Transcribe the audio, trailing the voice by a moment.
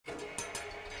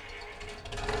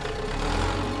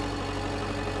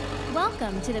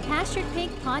Welcome to the Pastured Pig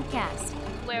Podcast,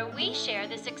 where we share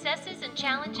the successes and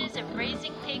challenges of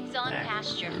raising pigs on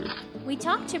pasture. We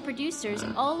talk to producers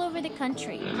all over the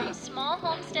country, From small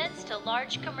homesteads to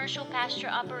large commercial pasture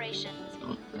operations.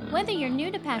 Whether you're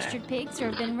new to pastured pigs or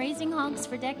have been raising hogs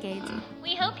for decades,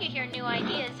 We hope you hear new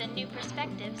ideas and new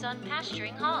perspectives on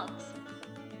pasturing hogs.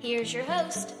 here's your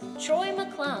host, Troy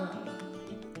McClung.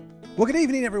 Well, good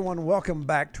evening, everyone. Welcome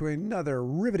back to another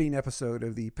riveting episode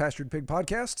of the Pastured Pig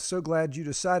Podcast. So glad you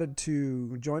decided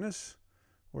to join us,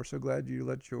 or so glad you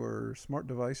let your smart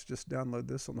device just download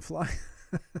this on the fly.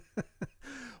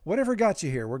 Whatever got you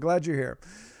here, we're glad you're here.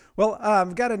 Well,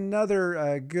 I've got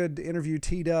another good interview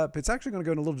teed up. It's actually going to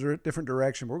go in a little different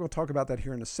direction. We're going to talk about that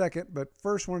here in a second. But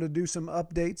first, wanted to do some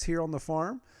updates here on the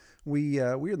farm.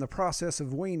 We're in the process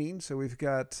of weaning, so we've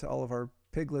got all of our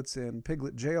piglets in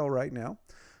piglet jail right now.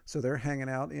 So they're hanging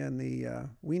out in the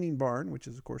weaning barn, which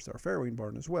is, of course, our farrowing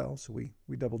barn as well. So we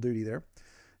double duty there.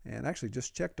 And actually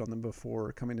just checked on them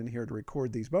before coming in here to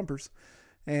record these bumpers.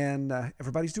 And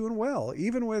everybody's doing well.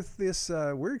 Even with this,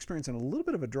 we're experiencing a little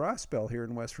bit of a dry spell here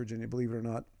in West Virginia, believe it or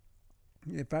not.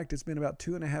 In fact, it's been about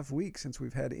 2.5 weeks since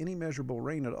we've had any measurable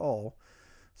rain at all.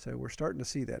 So we're starting to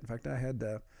see that. In fact, I had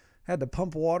to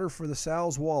pump water for the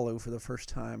sow's wallow for the first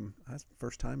time. That's the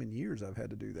first time in years I've had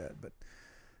to do that. But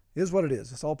it is what it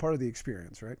is. It's all part of the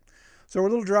experience, right? So we're a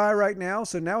little dry right now.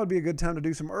 So now would be a good time to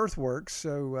do some earthworks.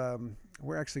 So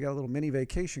we're actually got a little mini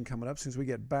vacation coming up. As soon as we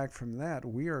get back from that,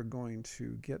 we are going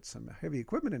to get some heavy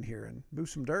equipment in here and move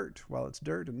some dirt while it's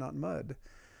dirt and not mud,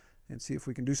 and see if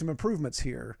we can do some improvements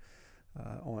here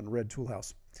on Red Tool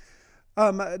House.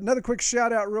 Another quick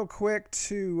shout out real quick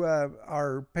to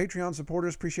our Patreon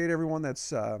supporters. Appreciate everyone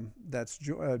that's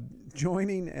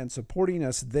joining and supporting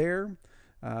us there.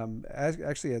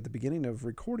 Actually, at the beginning of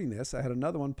recording this, I had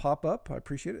another one pop up. I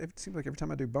appreciate it. It seems like every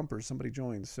time I do bumpers, somebody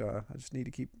joins. So I just need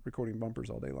to keep recording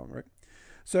bumpers all day long, right?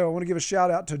 So I want to give a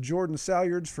shout out to Jordan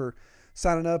Salyards for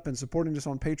signing up and supporting us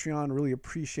on Patreon. Really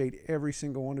appreciate every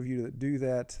single one of you that do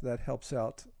that. That helps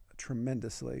out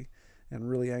tremendously, and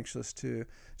really anxious to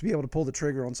be able to pull the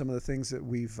trigger on some of the things that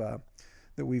we've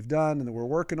done and that we're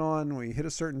working on. We hit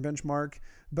a certain benchmark.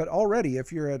 But already,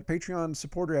 if you're a Patreon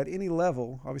supporter at any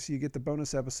level, obviously you get the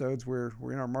bonus episodes where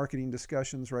we're in our marketing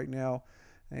discussions right now,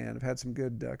 and I've had some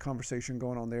good conversation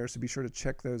going on there, so be sure to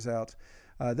check those out.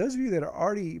 Those of you that are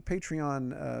already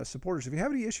Patreon supporters, if you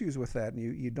have any issues with that and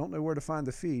you don't know where to find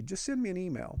the feed, just send me an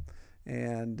email.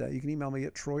 And you can email me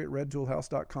at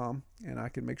troy@redtoolhouse.com, and I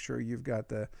can make sure you've got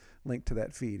the link to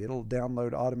that feed. It'll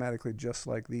download automatically just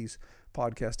like these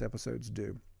podcast episodes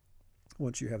do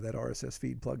once you have that RSS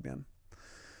feed plugged in.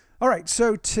 All right,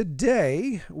 so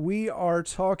today we are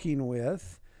talking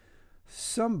with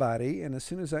somebody, and as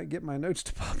soon as I get my notes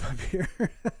to pop up here,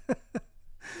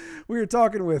 we are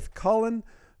talking with Colin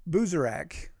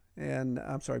Buczorek. And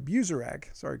I'm sorry,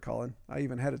 Buczorek. Sorry, Colin. I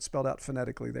even had it spelled out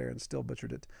phonetically there and still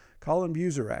butchered it. Colin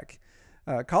Buczorek.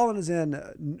 Colin is in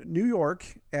New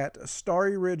York at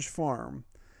Starry Ridge Farm.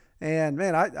 And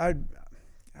man, I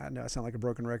know I sound like a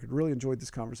broken record. Really enjoyed this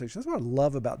conversation. That's what I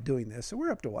love about doing this. So we're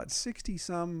up to 60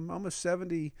 some, almost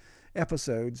 70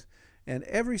 episodes. And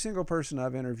every single person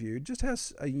I've interviewed just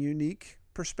has a unique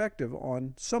perspective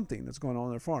on something that's going on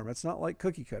their farm. It's not like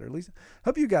cookie cutter. At least I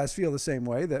hope you guys feel the same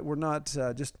way, that we're not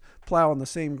just plowing the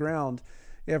same ground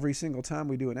every single time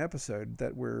we do an episode,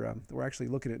 that we're actually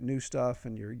looking at new stuff,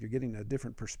 and you're getting a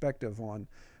different perspective on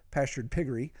pastured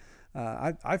piggery.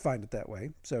 I find it that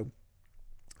way. So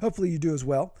hopefully you do as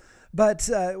well. But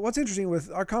what's interesting with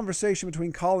our conversation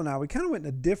between Colin and I, we kind of went in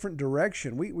a different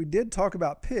direction. We did talk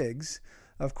about pigs,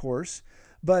 of course.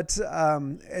 But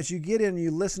as you get in and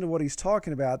you listen to what he's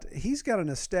talking about, he's got an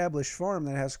established farm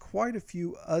that has quite a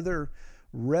few other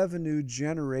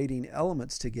revenue-generating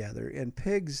elements together, and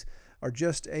pigs are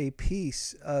just a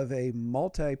piece of a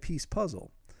multi-piece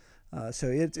puzzle. So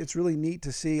it's really neat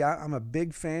to see. I'm a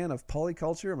big fan of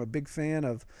polyculture. I'm a big fan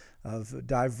of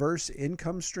diverse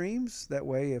income streams. That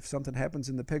way, if something happens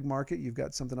in the pig market, you've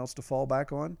got something else to fall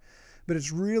back on. But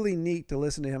it's really neat to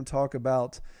listen to him talk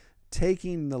about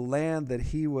taking the land that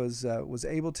he was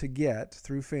able to get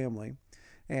through family,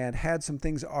 and had some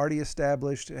things already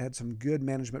established, had some good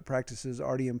management practices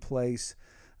already in place.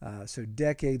 So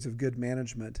decades of good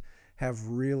management have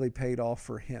really paid off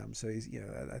for him. So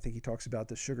I think he talks about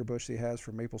the sugar bush he has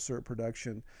for maple syrup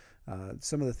production.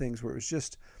 Some of the things where it was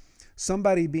just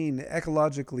somebody being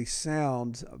ecologically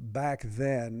sound back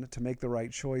then to make the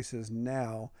right choices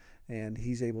now, and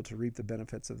he's able to reap the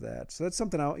benefits of that. So that's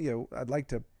something I'd like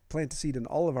to plant a seed in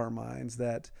all of our minds,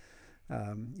 that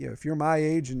if you're my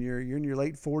age and you're in your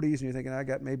late 40s and you're thinking, I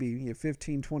got maybe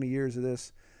 15, 20 years of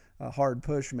this hard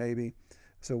push maybe,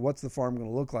 So what's the farm going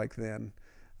to look like then?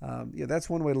 That's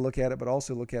one way to look at it, but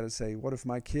also look at it and say, what if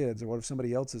my kids or what if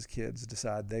somebody else's kids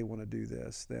decide they want to do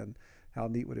this? Then how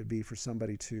neat would it be for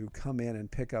somebody to come in and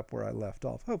pick up where I left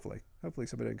off? Hopefully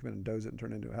somebody didn't come in and doze it and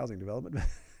turn it into a housing development.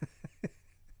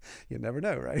 You never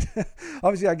know, right?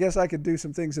 Obviously, I guess I could do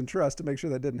some things in trust to make sure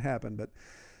that didn't happen, but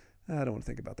I don't want to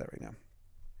think about that right now.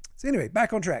 So anyway,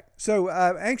 back on track. So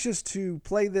anxious to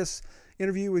play this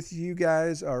interview with you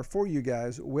guys, or for you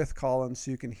guys, with Colin,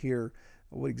 so you can hear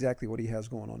exactly what he has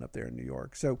going on up there in New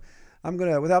York. So I'm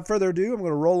going to, without further ado, I'm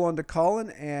going to roll on to Colin,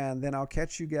 and then I'll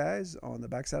catch you guys on the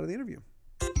backside of the interview.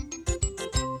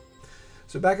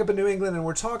 So back up in New England, and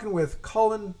we're talking with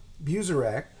Colin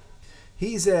Buczarek.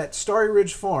 He's at Starry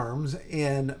Ridge Farms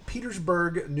in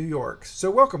Petersburg, New York. So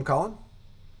welcome, Colin.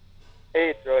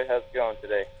 Hey, Troy. How's it going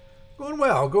today? Going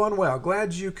well.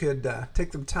 Glad you could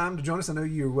take the time to join us. I know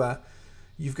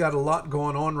you've got a lot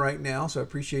going on right now, so I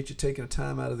appreciate you taking a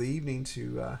time out of the evening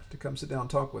to come sit down and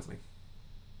talk with me.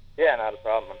 Yeah, not a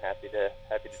problem. I'm happy to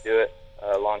do it.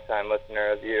 A long-time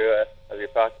listener of your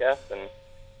podcast, and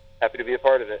happy to be a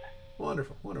part of it.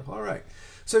 Wonderful. All right.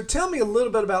 So tell me a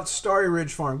little bit about Starry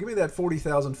Ridge Farm. Give me that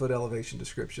 40,000-foot elevation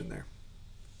description there.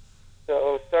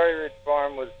 So Starry Ridge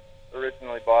Farm was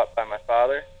originally bought by my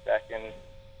father back in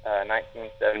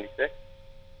 1976.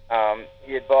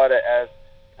 He had bought it as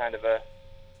kind of a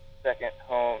second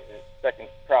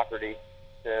property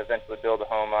to eventually build a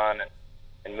home on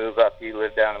and move up. He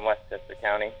lived down in Westchester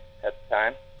County at the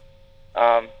time.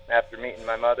 After meeting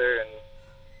my mother and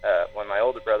when my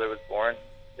older brother was born,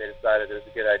 they decided it was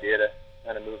a good idea to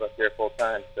kind of move up here full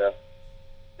time. So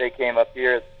they came up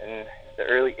here in the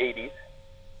early 80s.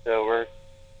 So we're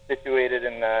situated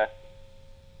in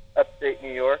upstate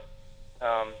New York,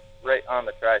 right on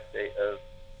the tri-state of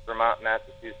Vermont,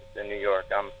 Massachusetts, and New York.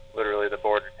 I'm literally the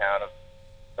border town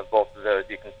of both of those.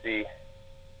 You can see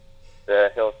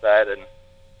the hillside, and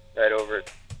right over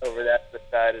that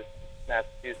side is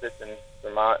Massachusetts and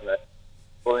Vermont, and the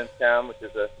Williamstown, which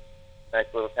is a nice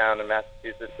little town in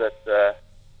Massachusetts that's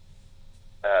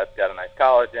it's got a nice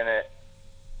college in it.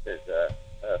 There's a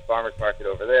farmer's market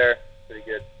over there. Pretty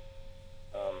good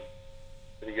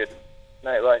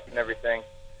nightlife and everything.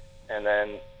 And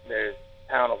then there's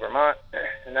Pownell, Vermont,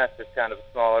 and that's just kind of a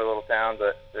smaller little town,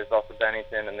 but there's also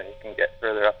Bennington, and then you can get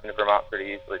further up into Vermont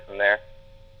pretty easily from there.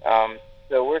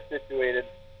 So we're situated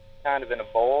kind of in a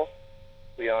bowl.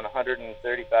 We own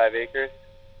 135 acres,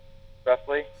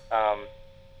 roughly,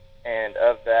 and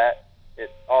of that,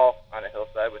 it's all on a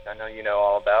hillside, which I know you know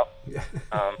all about. Yeah.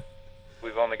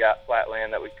 We've only got flat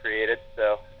land that we created,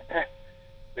 so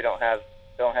we don't have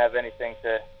anything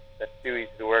that's too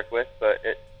easy to work with, but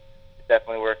it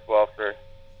definitely works well for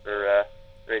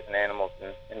raising animals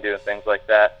and doing things like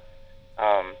that.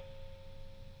 And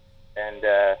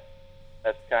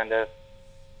that's kind of,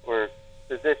 we're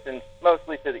positioned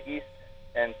mostly to the east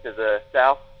and to the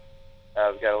south.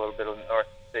 We've got a little bit of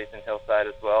north-facing hillside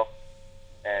as well.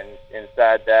 And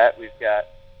inside that, we've got,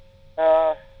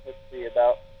 about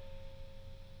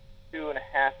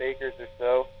 2.5 acres or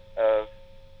so of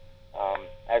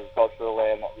agricultural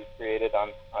land that we've created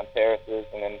on terraces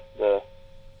and in the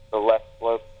left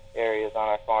slope areas on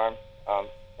our farm.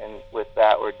 And with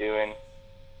that, we're doing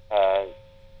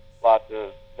lots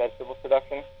of vegetable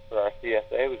production for our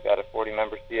CSA. We've got a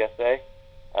 40-member CSA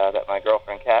that my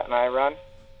girlfriend Kat and I run.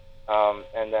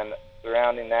 And then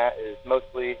surrounding that is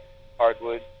mostly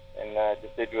hardwoods and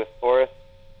deciduous forests,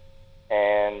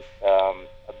 and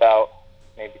about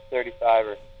maybe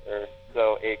 35 or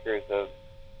so acres of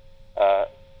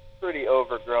pretty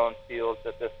overgrown fields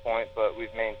at this point, but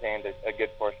we've maintained a good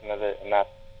portion of it, and that's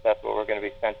what we're going to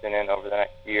be fencing in over the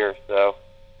next year or so.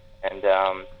 And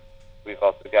we've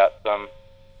also got some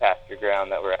pasture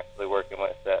ground that we're actually working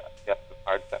with that got some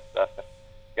hard fence stuff, and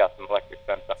got some electric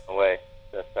fence on the way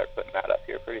to start putting that up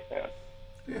here pretty soon.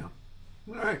 Yeah.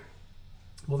 All right.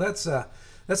 Well, that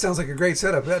sounds like a great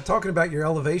setup. Talking about your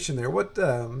elevation there, what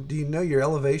do you know your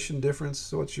elevation difference?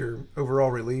 So what's your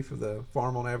overall relief of the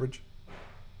farm on average?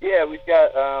 Yeah, we've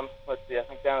got, let's see, I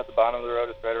think down at the bottom of the road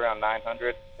it's right around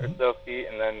 900 or so feet,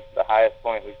 and then the highest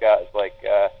point we've got is like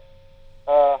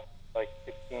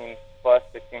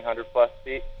 1,600 plus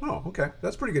feet. Oh, okay.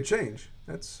 That's pretty good change.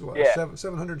 That's what, yeah.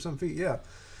 700 some feet. Yeah.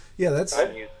 Yeah, that's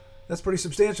pretty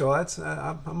substantial. That's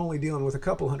I'm only dealing with a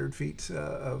couple hundred feet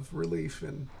of relief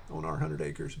on our 100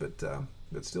 acres, but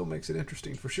that still makes it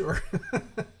interesting for sure.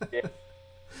 Yeah.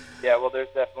 Yeah, well, there's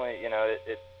definitely,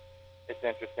 it's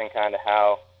interesting kind of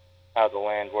how the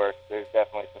land works. There's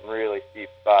definitely some really steep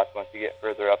spots once you get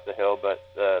further up the hill, but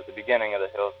the beginning of the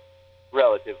hill is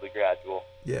relatively gradual.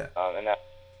 Yeah. And that's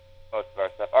most of our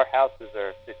stuff. Our houses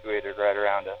are situated right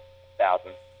around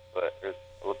 1,000 foot,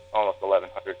 or almost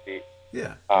 1,100 feet.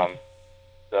 Yeah.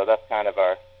 So that's kind of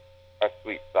our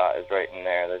sweet spot is right in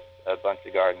there. There's a bunch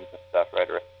of gardens and stuff right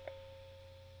around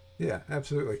there. Yeah,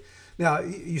 absolutely. Now,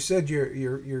 you said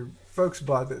your folks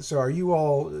bought that. So are you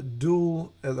all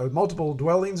multiple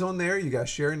dwellings on there? You guys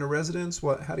sharing a residence?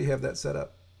 How do you have that set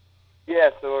up? Yeah,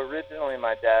 so originally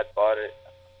my dad bought it.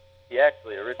 He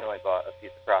actually originally bought a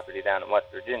piece of property down in West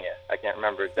Virginia. I can't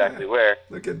remember exactly where,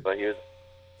 but he was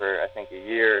for, I think, a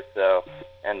year or so,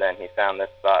 and then he found this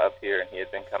spot up here, and he had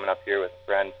been coming up here with a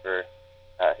friend for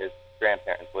his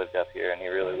grandparents lived up here, and he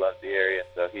really loved the area,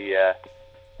 so he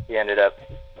ended up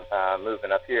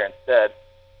moving up here instead.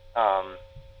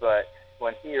 But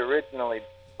when he originally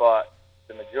bought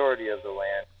the majority of the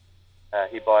land,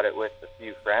 he bought it with a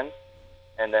few friends,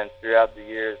 and then throughout the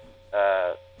years,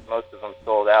 most of them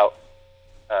sold out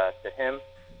to him,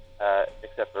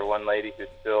 except for one lady who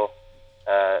still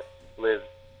lives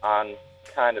on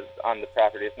the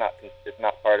property. It's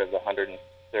not part of the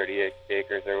 138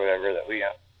 acres or whatever that we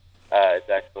own. It's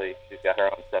actually, she's got her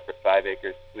own separate 5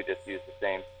 acres. We just use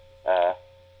the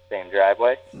same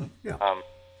driveway. Yeah.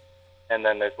 And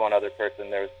then there's one other person.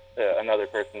 There's another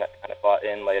person that kind of bought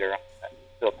in later on that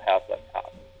built the house up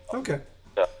top. Okay.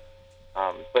 So,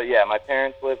 but yeah, my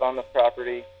parents live on the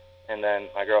property, and then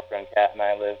my girlfriend Kat and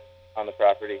I live on the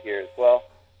property here as well.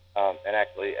 And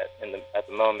actually, at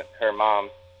the moment, her mom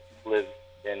lives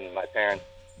in my parents'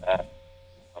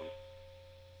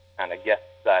 kind of guest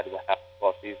side of the house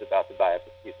while she's about to buy a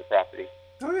piece of property.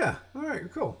 Oh yeah. All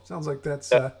right. Cool. Sounds like that's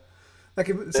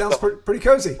sounds pretty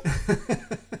cozy.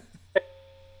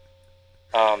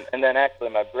 And then actually,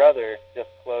 my brother just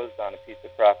closed on a piece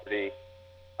of property,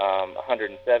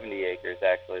 170 acres.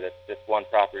 Actually, that's just one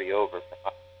property over from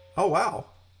us. Oh wow.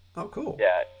 Oh cool.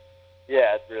 Yeah,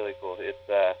 it's really cool. It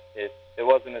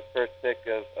wasn't his first pick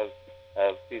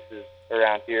of pieces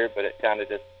around here, but it kind of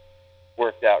just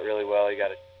worked out really well. He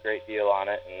got a great deal on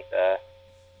it, and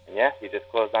yeah, he just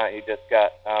closed on it. He just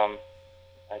got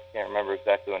I can't remember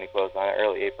exactly when he closed on it.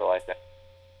 Early April, I think.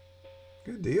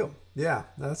 Good deal. Yeah,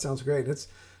 that sounds great. It's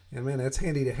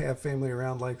handy to have family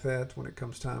around like that when it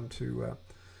comes time to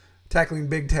tackling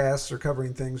big tasks or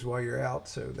covering things while you're out.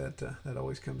 So that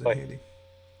always comes in handy.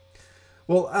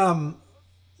 Well,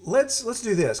 let's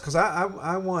do this because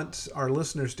I want our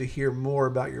listeners to hear more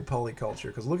about your polyculture,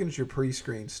 because looking at your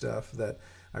pre-screen stuff, that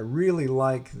I really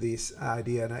like this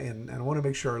idea, and I want to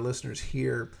make sure our listeners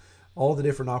hear all the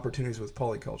different opportunities with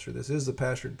polyculture. This is the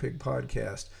Pastured Pig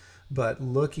Podcast, but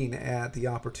looking at the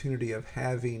opportunity of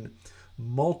having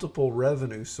multiple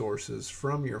revenue sources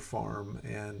from your farm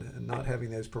and not having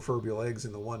those proverbial eggs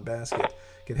in the one basket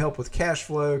can help with cash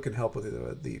flow, can help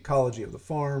with the ecology of the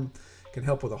farm, can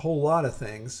help with a whole lot of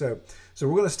things. So we're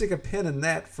going to stick a pin in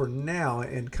that for now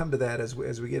and come to that as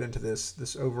we get into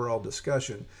this overall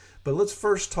discussion. But let's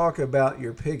first talk about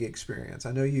your pig experience.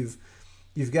 I know you've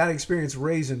got experience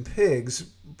raising pigs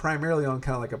primarily on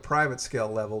kind of like a private scale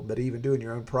level, but even doing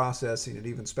your own processing and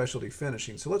even specialty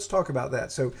finishing. So let's talk about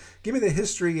that. So give me the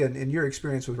history and your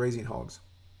experience with raising hogs.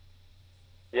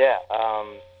 Yeah,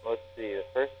 let's see. The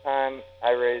first time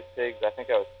I raised pigs, I think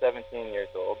I was 17 years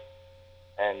old,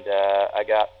 and I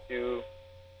got 2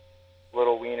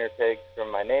 little wiener pigs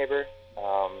from my neighbor.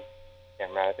 Can't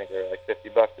remember. I think they were like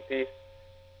 $50 a piece,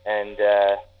 and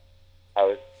I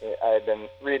had been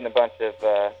reading a bunch of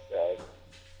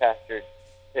pastured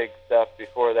pig stuff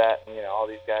before that, and all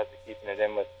these guys are keeping it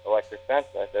in with electric fence.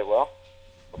 I said, well,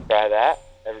 we'll try that.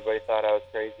 Everybody thought I was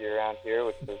crazy around here,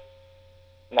 which was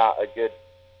not a good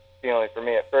feeling for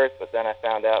me at first, but then I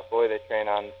found out, boy, they train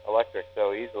on electric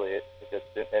so easily,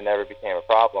 it never became a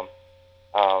problem.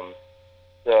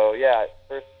 So yeah,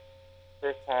 first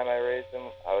time I raised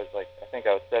them, I think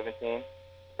I was 17,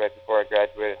 right before I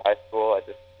graduated high school. I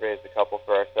just raised a couple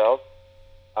for ourselves.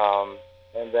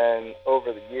 And then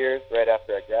over the years, right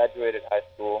after I graduated high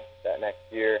school, that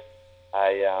next year,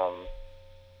 I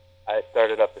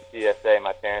started up a CSA.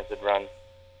 My parents had run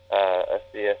a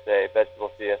CSA,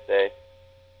 vegetable CSA,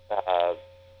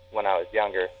 when I was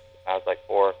younger. I was like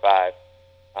 4 or 5.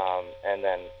 And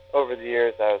then over the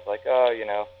years, I was like,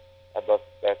 I'd love to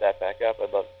start that back up.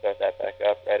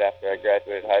 Right after I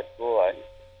graduated high school,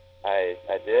 I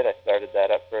did. I started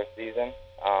that up for a season.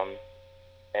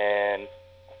 And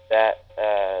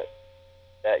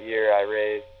that year I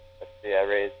raised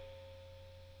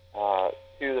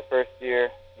 2 the first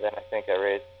year. Then I think I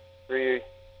raised 3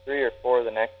 or 4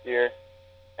 the next year.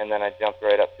 And then I jumped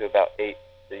right up to about 8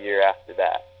 the year after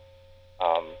that.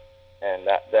 And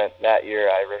that year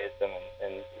I raised them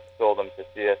and sold them to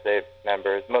CSA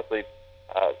members, mostly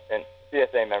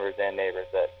CSA members and neighbors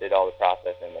that did all the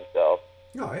processing themselves.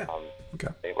 Oh, yeah.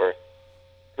 Okay. They were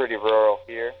pretty rural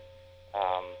here.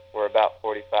 We're about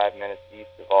 45 minutes east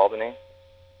of Albany,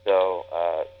 so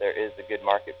there is a good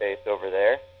market base over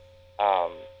there.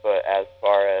 But as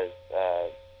far as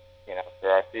for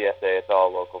our CSA, it's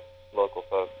all local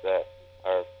folks that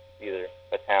are either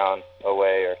a town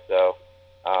away or so,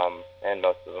 and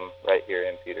most of them right here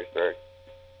in Petersburg.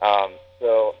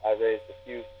 So I raised a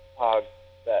few hogs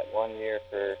that one year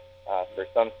for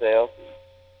some sales,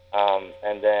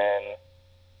 and then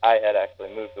I had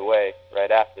actually moved away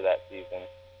right after that season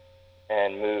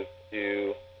and moved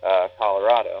to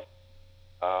Colorado,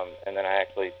 and then I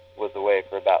actually was away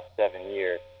for about 7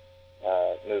 years,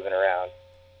 moving around.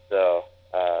 So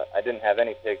I didn't have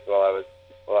any pigs while I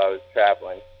was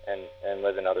traveling and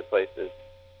living other places.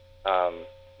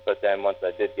 But then once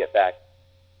I did get back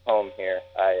home here,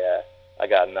 I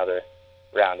got another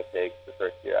round of pigs the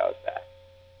first year I was back.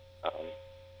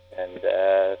 And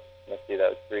let's see, that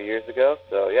was 3 years ago.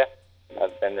 So yeah,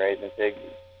 I've been raising pigs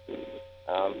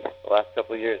the last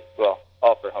couple of years. Well,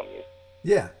 all for home use.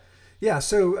 Yeah. Yeah.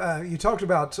 So you talked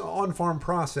about on-farm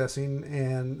processing,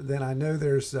 and then I know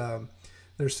there's some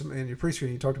in your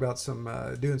pre-screen. You talked about some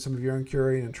doing some of your own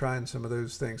curing and trying some of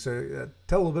those things. So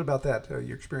tell a little bit about that,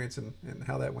 your experience and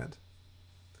how that went.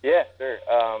 Yeah, sure.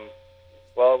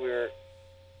 Well,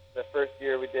 the first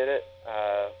year we did it.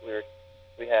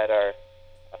 We had our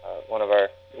one of our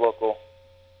local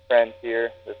friends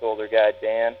here, this older guy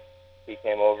Dan. He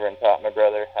came over and taught my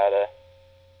brother how to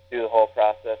do the whole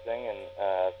processing and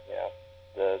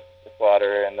the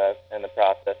slaughter and the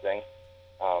processing.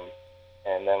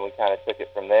 And then we kind of took it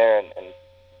from there and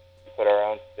put our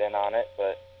own spin on it.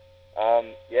 But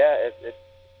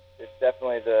it's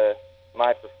definitely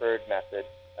my preferred method.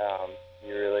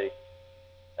 You really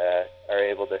are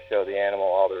able to show the animal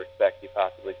all the respect you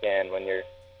possibly can when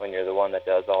you're the one that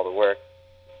does all the work.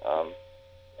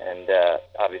 And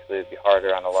obviously it'd be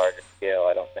harder on a larger scale.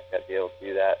 I don't think I'd be able to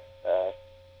do that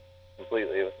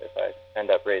completely if I end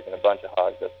up raising a bunch of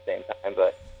hogs at the same time.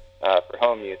 But for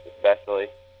home use especially.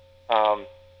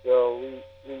 So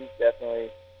we definitely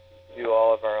do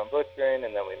all of our own butchering,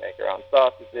 and then we make our own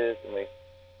sausages, and we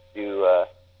do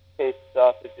case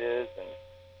sausages,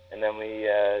 and then we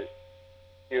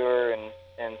cure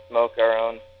and smoke our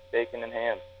own bacon and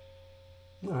ham.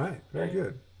 All right, very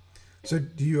good. So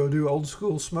do you do old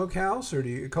school smokehouse, or do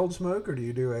you cold smoke, or do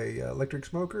you do a electric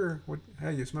smoker? How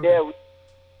do you smoke? Yeah,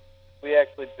 we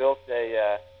actually built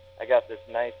I got this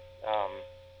nice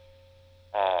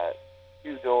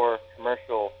 2-door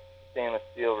commercial stainless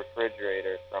steel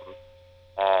refrigerator from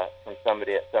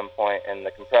somebody at some point, and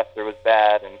the compressor was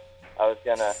bad, and I was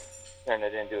gonna turn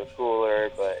it into a cooler,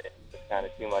 but it was kind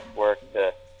of too much work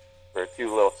for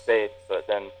too little space. But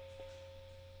then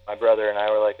my brother and I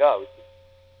were like, we should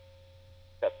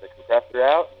cut the compressor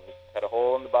out and cut a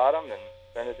hole in the bottom and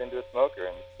turn it into a smoker,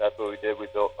 and that's what we did. We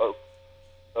built oak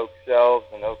shelves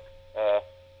and oak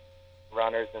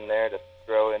runners in there to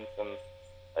throw in some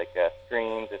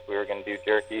screens if we were going to do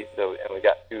jerky. So, and we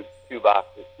got two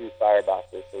fire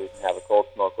boxes, so we can have a cold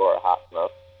smoke or a hot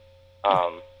smoke.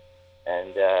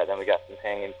 And then we got some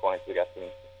hanging points. We got some.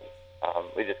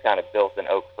 We just kind of built an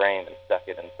oak frame and stuck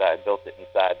it inside. Built it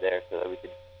inside there so that we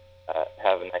could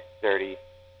have a nice sturdy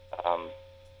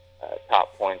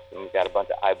top points. And we got a bunch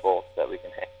of eye bolts that we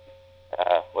can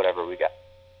hang whatever we got.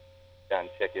 Done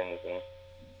chickens, and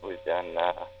we've done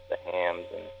the hams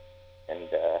and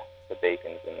the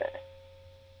bacon's in there.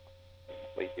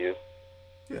 We do.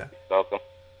 Yeah. We smoke them,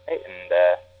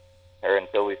 or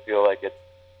until we feel like it's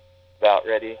about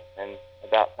ready and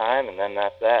about time, and then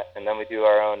that's that. And then we do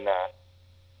our own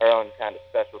kind of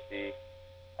specialty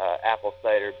apple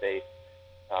cider based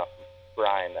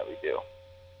brine that we do.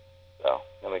 So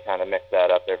then we kind of mix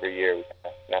that up every year. We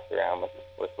kind of mess around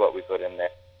with what we put in there,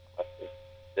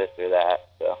 this or that.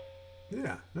 So.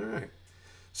 Yeah. All right.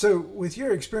 So with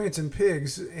your experience in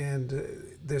pigs and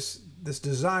this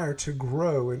desire to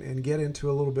grow and get into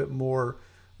a little bit more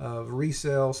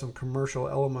resale, some commercial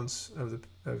elements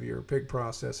of your pig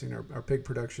processing or pig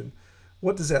production,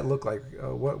 what does that look like?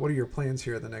 What are your plans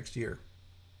here the next year?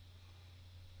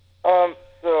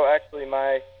 So actually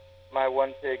my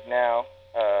one pig now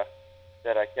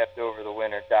that I kept over the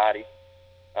winter, Dottie,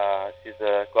 she's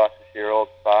a Gloucestershire Old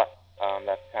Spot.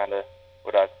 That's kind of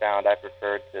what I've found I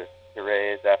preferred to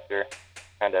raise after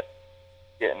kind of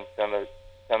getting some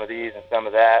of these and some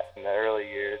of that in the early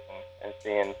years and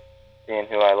seeing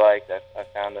who I liked. I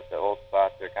found that the Old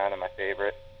Spots are kind of my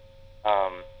favorite.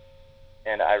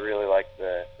 And I really like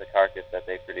the carcass that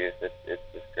they produce. It's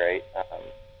just great.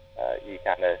 you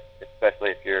kind of,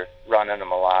 especially if you're running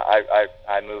them a lot.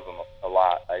 I move them a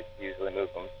lot. I usually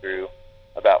move them through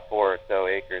about 4 or so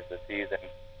acres a season.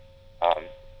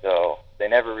 So they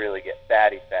never really get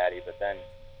fatty, but then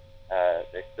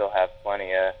they still have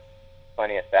plenty of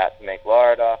fat to make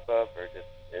lard off of, or just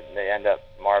they end up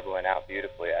marbling out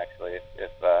beautifully. Actually,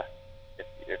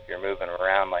 if you're moving them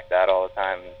around like that all the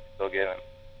time, and still give them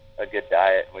a good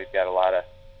diet. We've got a lot of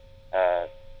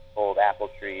old apple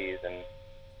trees and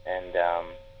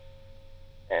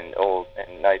old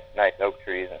and nice oak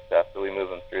trees and stuff. So we move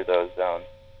them through those zones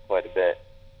quite a bit.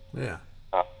 Yeah.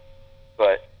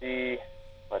 But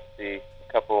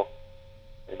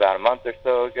about a month or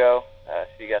so ago,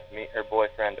 she got to meet her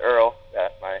boyfriend Earl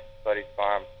at my buddy's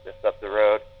farm just up the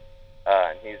road,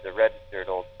 and he's a registered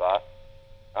old spot.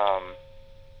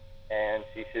 And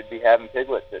she should be having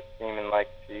piglets. It's seeming like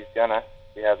she's gonna.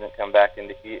 She hasn't come back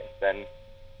into heat. It's been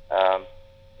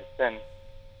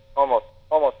almost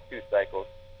 2 cycles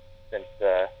since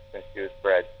she was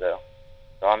bred. So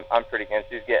I'm pretty good.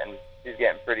 She's getting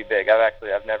pretty big.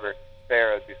 I've never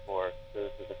farrowed before, so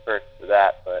this is the first for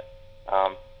that. But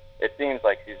it seems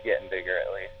like she's getting bigger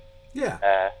at least. Yeah.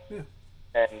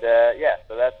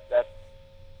 So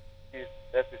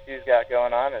that's what she's got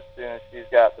going on. As soon as she's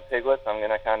got the piglets, I'm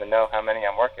gonna kind of know how many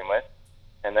I'm working with,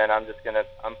 and then I'm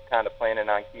kind of planning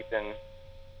on keeping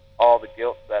all the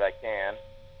gilts that I can,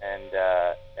 and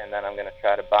then I'm gonna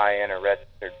try to buy in a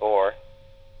registered boar,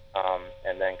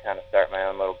 and then kind of start my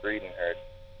own little breeding herd.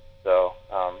 So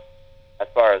as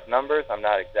far as numbers, I'm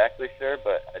not exactly sure,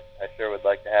 but I sure would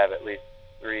like to have at least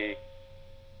three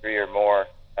or more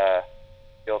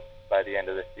gilts by the end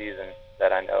of the season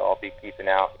that I know I'll be keeping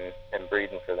out and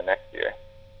breeding for the next year.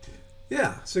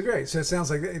 Yeah, so great. So it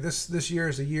sounds like this year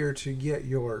is a year to get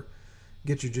your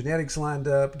genetics lined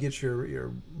up, get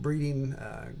your breeding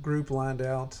group lined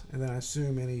out, and then I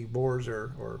assume any boars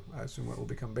or I assume what will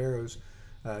become barrows,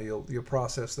 you'll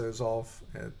process those off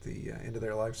at the end of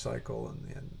their life cycle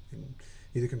and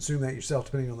either consume that yourself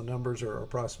depending on the numbers, or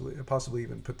possibly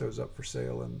even put those up for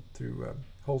sale and through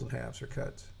wholes and halves or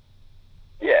cuts.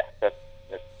 Yeah, that's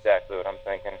exactly what I'm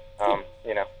thinking.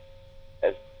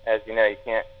 As you know, you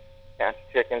can't count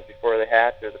your chickens before they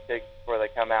hatch or the pigs before they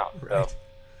come out. Right. So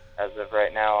as of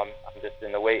right now, I'm just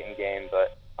in the waiting game.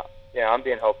 But I'm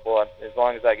being hopeful. As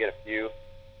long as I get a few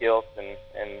gilts and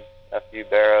a few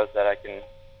barrows that I can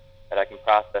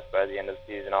process by the end of the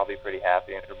season, I'll be pretty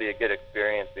happy, and it'll be a good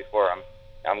experience before I'm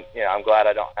glad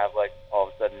I don't have like all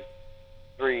of a sudden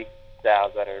 3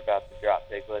 sows that are about to drop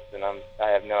piglets, and I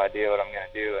have no idea what I'm going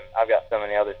to do, and I've got so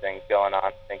many other things going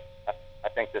on. I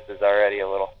think this is already a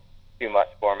little too much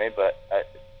for me, but it's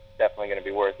definitely going to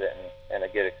be worth it and a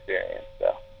good experience.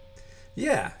 So.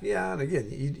 Yeah, and again,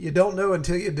 you don't know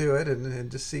until you do it,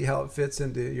 and just see how it fits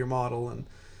into your model, and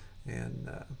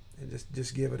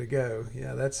just give it a go.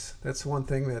 Yeah, that's one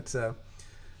thing that.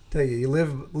 Tell you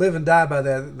live and die by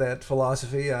that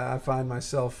philosophy. I find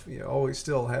myself always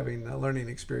still having learning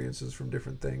experiences from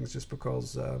different things, just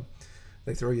because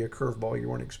they throw you a curveball you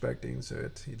weren't expecting. So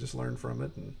you just learn from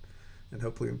it and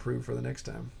hopefully improve for the next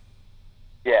time.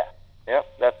 Yeah, yep.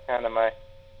 That's kind of my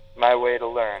way to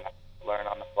learn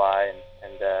on the fly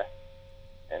and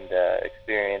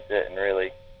experience it and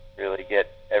really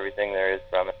get everything there is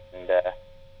from it. And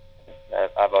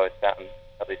I've always found,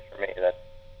 at least for me, that's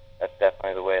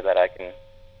definitely the way that I can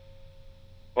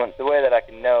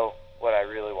know what I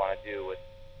really want to do with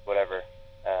whatever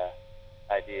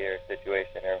idea or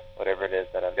situation or whatever it is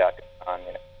that I've got going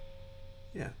on.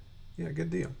 Yeah, good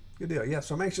deal. Yeah,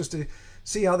 so I'm anxious to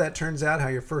see how that turns out, how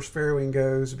your first farrowing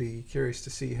goes. Be curious to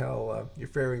see how your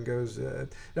farrowing goes.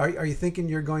 Are you thinking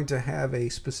you're going to have a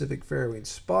specific farrowing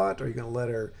spot? Are you going to let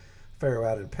her farrow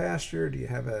out in pasture? Do you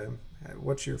have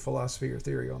what's your philosophy or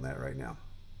theory on that right now?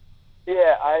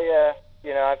 Yeah,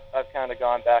 I've kind of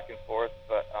gone back and forth,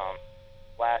 but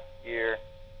last year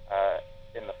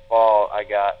in the fall, I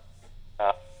got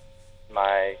the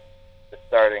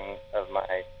starting of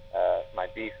my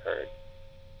beef herd.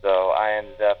 So I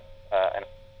ended up and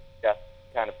got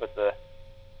kind of put the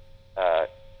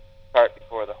cart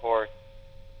before the horse,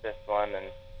 this one,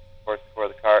 and horse before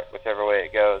the cart, whichever way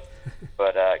it goes.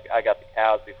 But I got the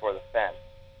cows before the fence.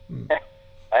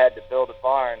 I had to build a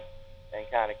barn and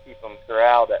kind of keep them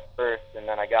corralled at first, and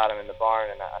then I got them in the barn,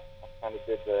 and I kind of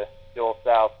did the Joel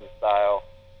Salson style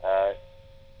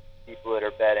deep litter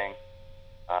bedding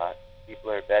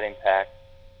pack.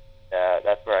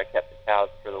 That's where I kept the cows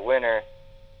for the winter,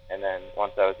 and then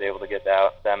once I was able to get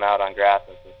them out on grass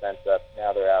and some fence up,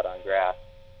 now they're out on grass.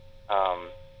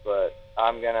 But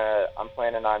I'm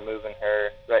planning on moving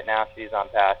her. Right now she's on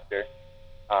pasture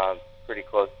pretty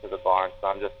close to the barn, so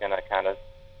I'm just going to kind of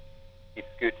keep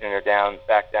scooching her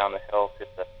back down the hill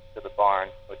to the barn,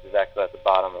 which is actually at the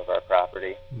bottom of our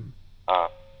property.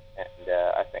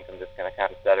 I think I'm just going to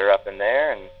kind of set her up in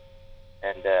there,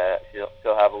 and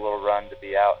she'll have a little run to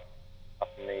be out up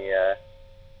in the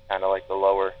kind of like the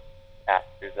lower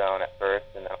pasture zone at first,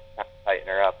 and then kind of tighten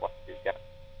her up once she's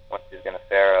gonna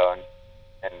farrow,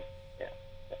 and yeah,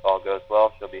 if all goes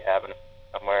well, she'll be having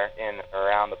somewhere in or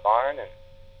around the barn, and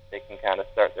they can kind of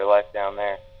start their life down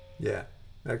there. Yeah,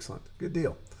 excellent, good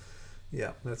deal.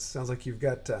 Yeah, that sounds like you've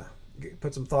got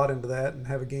put some thought into that and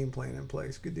have a game plan in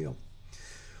place. Good deal.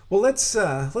 Well, let's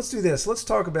do this. Let's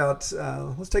talk about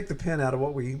let's take the pen out of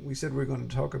what we said we were going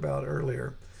to talk about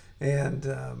earlier,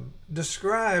 and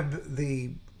describe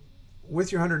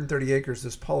with your 130 acres,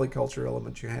 this polyculture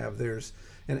element you have.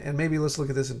 And maybe let's look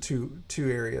at this in two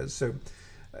areas. So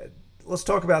let's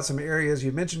talk about some areas.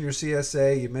 You mentioned your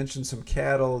CSA, you mentioned some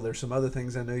cattle, there's some other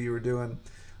things I know you were doing.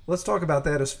 Let's talk about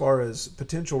that as far as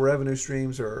potential revenue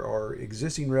streams or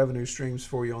existing revenue streams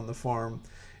for you on the farm.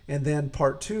 And then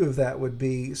part two of that would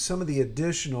be some of the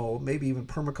additional, maybe even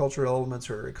permaculture elements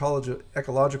or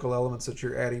ecological elements that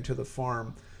you're adding to the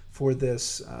farm for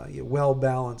this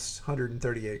well-balanced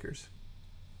 130 acres.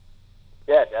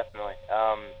 Yeah, definitely.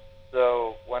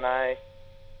 So when I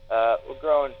was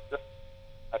growing,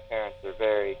 my parents are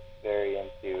very, very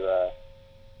into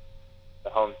the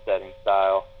homesteading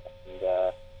style and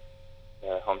the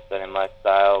homesteading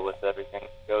lifestyle with everything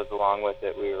that goes along with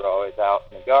it. We were always out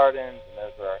in the gardens, and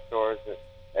those were our chores. That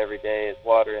every day is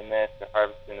watering this or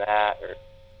harvesting that, or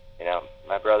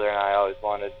my brother and I always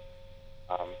wanted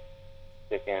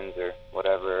chickens or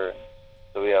whatever. And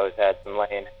so we always had some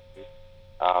laying.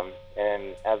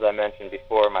 And as I mentioned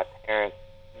before, my parents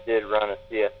did run a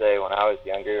CSA when I was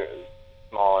younger. It was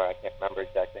smaller. I can't remember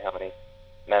exactly how many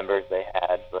members they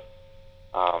had, but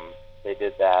they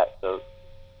did that. So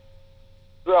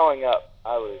growing up,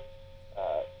 I was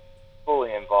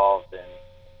fully involved in,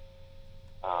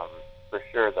 for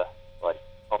sure, the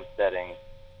homesteading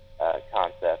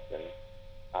concept. And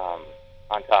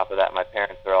on top of that, my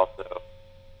parents are also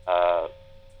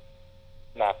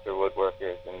master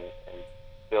woodworkers and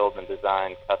build and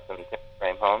design custom timber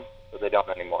frame homes. So they don't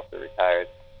anymore. They're retired.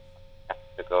 I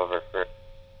took over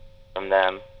from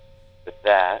them with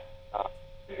that.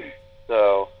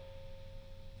 So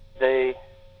they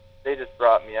just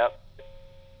brought me up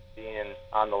being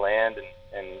on the land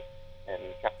and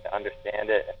trying to understand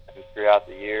it. And throughout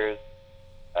the years,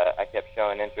 I kept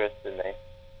showing interest, and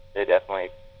they definitely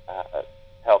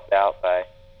helped out by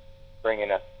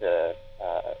bringing us to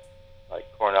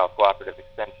Cornell Cooperative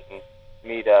Extension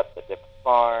meetups at different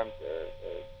farms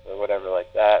or whatever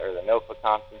like that, or the NOFA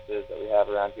conferences that we have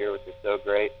around here, which are so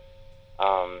great.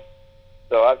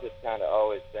 So I've just kind of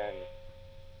always been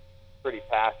pretty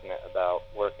passionate about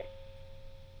working.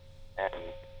 And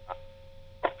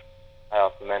I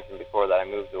also mentioned before that I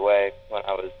moved away when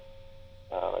I was,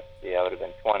 I would have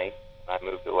been 20 when I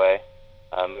moved away.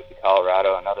 Moved to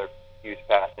Colorado. Another huge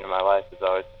passion in my life is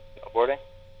always snowboarding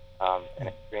and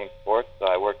extreme sports. So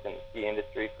I worked in the ski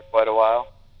industry for quite a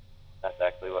while. That's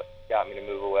actually what got me to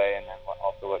move away, and then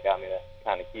also what got me to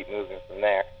kind of keep moving from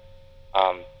there.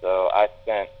 So I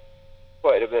spent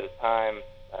quite a bit of time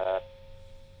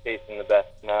chasing the best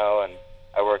snow, and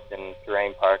I worked in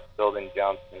terrain parks, building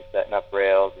jumps and setting up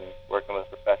rails, and working with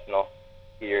professional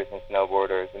skiers and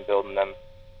snowboarders and building them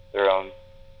their own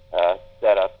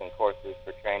setups and courses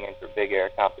for training for big air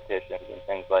competitions and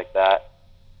things like that.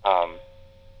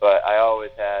 But I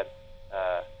always had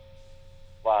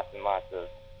lots and lots of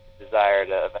desire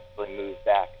to eventually move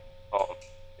back home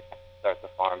to start the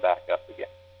farm back up again.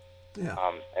 Yeah.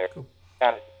 Cool.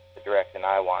 Kind of the direction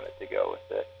I wanted to go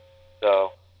with it.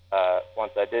 So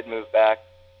once I did move back,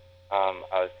 I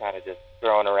was kind of just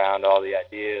throwing around all the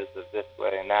ideas of this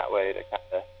way and that way to kind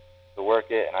of to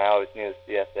work it, and I always knew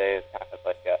the CSA is kind of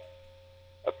like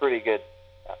a pretty good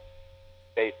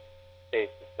base to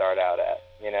start out at,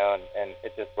 and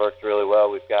it just works really well.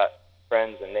 We've got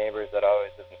friends and neighbors that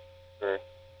always looking for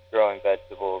growing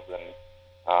vegetables, and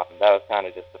that was kind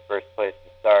of just the first place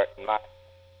to start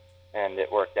and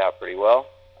it worked out pretty well.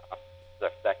 It's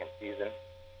our second season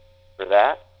for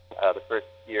that. The first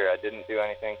year I didn't do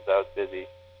anything because I was busy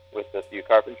with a few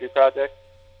carpentry projects.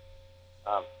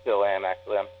 Still am,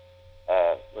 actually.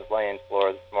 I was laying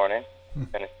floor this morning.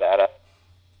 Finished that up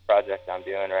project I'm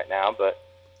doing right now. But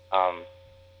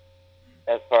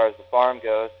as far as the farm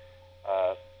goes,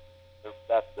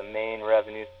 that's the main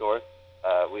revenue source.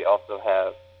 We also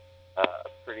have a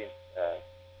pretty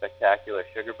spectacular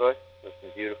sugar bush with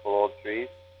some beautiful old trees.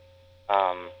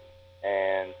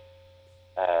 And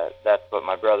that's what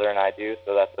my brother and I do.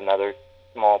 So that's another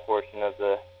small portion of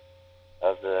the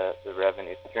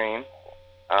revenue stream.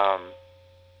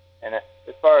 And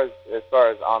as far as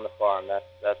on the farm,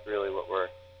 that's really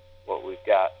what we've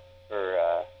got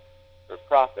for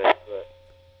profit. But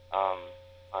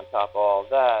on top of all of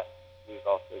that, we've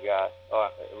also got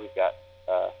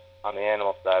on the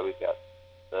animal side, we've got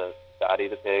the Dottie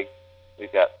the pig.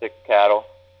 We've got 6 cattle,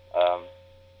 4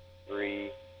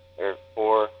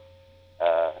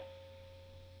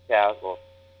 cows, well,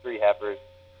 3 heifers,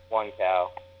 1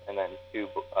 cow, and then 2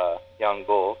 young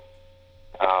bulls.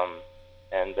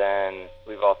 And then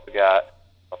we've also got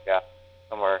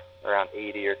somewhere around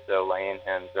 80 or so laying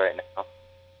hens right now,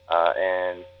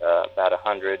 and about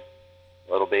 100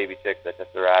 little baby chicks that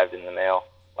just arrived in the mail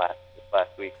last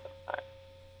week sometime.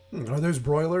 Are those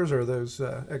broilers or are those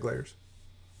egg layers?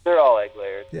 They're all egg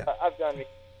layers. Yeah. I've done these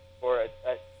before.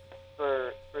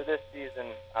 For this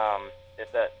season,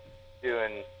 if that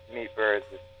doing meat birds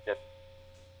is just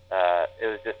it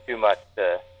was just too much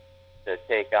to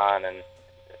take on, and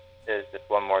it's just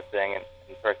one more thing. And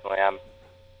personally,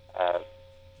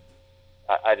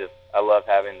 I love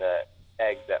having the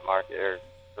eggs at market or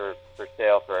for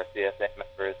sale for our CSA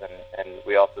members, and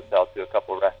we also sell to a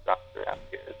couple restaurants around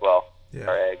here as well. Yeah.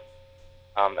 Our eggs,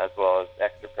 as well as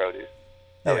extra produce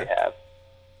that we have.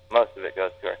 Most of it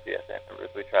goes to our CSA members.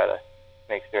 We try to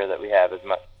make sure that we have as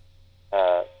much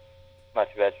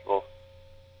vegetable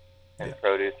and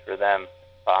produce for them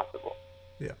as possible.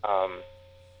 Yeah.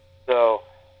 So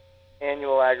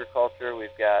annual agriculture,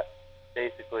 we've got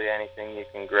basically anything you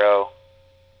can grow.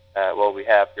 We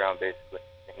have grown basically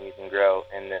anything you can grow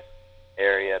in this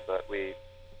area, but we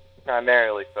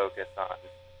primarily focus on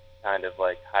kind of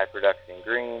like high production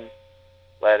greens,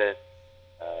 lettuce,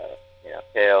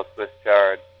 kale, Swiss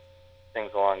chard,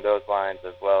 things along those lines,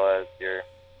 as well as your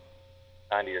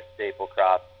staple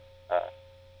crops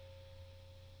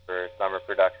for summer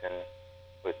production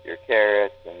with your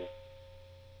carrots, and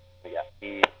we got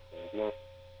beets and beans,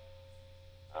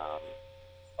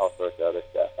 all sorts of other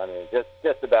stuff. I mean,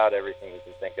 just about everything you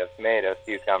can think of. Tomatoes,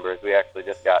 cucumbers. We actually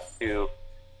just got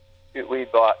we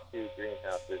bought 2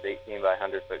 greenhouses, 18 by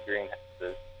 100 foot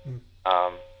greenhouses.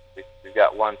 We've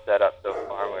got one set up so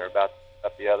far, and we're about to set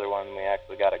up the other one. We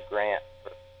actually got a grant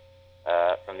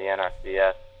from the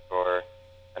NRCS for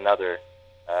another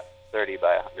 30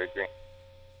 by 100 green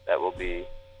that we'll be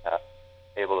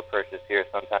able to purchase here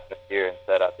sometime this year and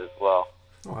set up as well.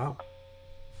 Wow.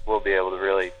 We'll be able to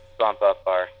really bump up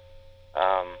our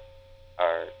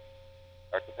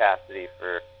capacity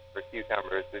for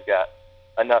cucumbers. We've got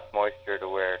enough moisture to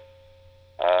where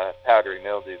powdery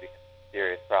mildew becomes a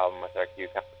serious problem with our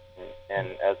cucumbers,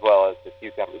 and as well as the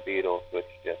cucumber beetles, which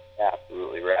just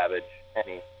absolutely ravage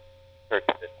any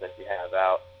purchase that you have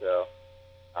out. So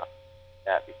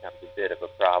that becomes a bit of a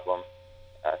problem.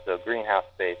 So greenhouse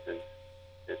space is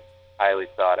highly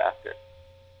sought after.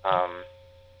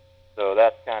 So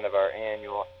that's kind of our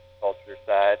annual culture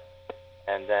side.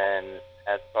 And then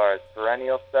as far as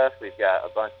perennial stuff, we've got a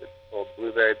bunch of old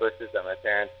blueberry bushes that my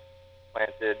parents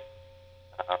planted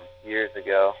years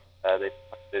ago. They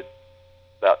planted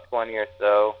about 20 or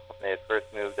so when they had first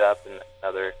moved up, and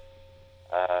another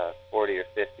 40 or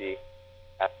 50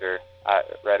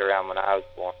 right around when I was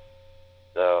born.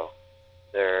 So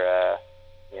they're,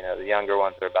 the younger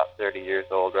ones are about 30 years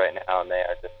old right now, and they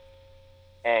are just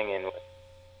hanging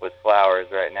with flowers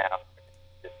right now.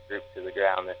 Just drooped to the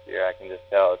ground this year. I can just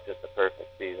tell it's just a perfect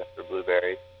season for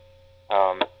blueberries.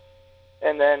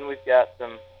 And then we've got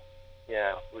some,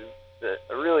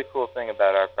 a really cool thing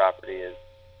about our property is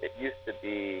it used to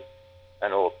be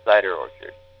an old cider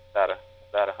orchard.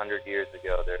 About 100 years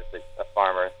ago, there's a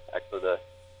farmer. Actually,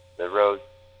 the road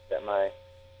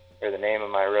the name of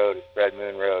my road is Fred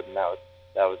Moon Road, and that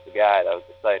was the guy. That was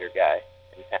the cider guy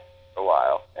in town for a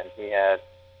while, and he had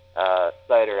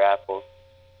cider apple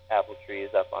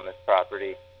trees up on this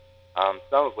property,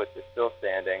 some of which are still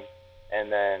standing,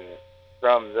 and then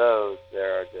from those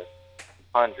there are just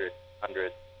hundreds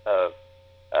of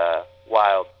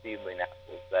wild seedling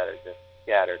apples that are just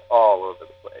scattered all over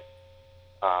the place,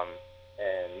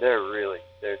 and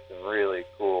there's some really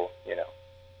cool,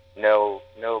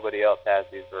 nobody else has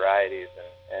these varieties,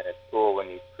 and it's cool when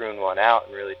you prune one out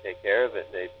and really take care of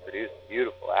it. They produce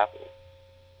beautiful apples.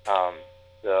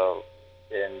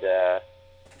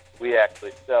 We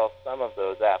actually sell some of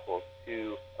those apples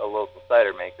to a local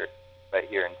cider maker right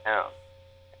here in town.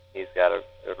 He's got a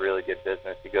really good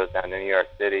business. He goes down to New York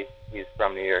City. He's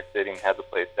from New York City and has a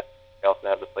place. We also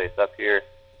have the place up here,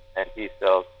 and he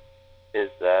sells his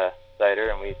cider,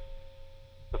 and we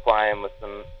supply him with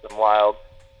some wild,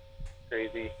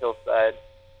 crazy hillside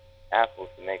apples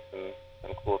to make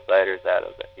some cool ciders out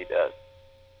of that he does.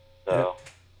 So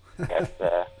that's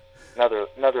another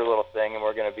little thing, and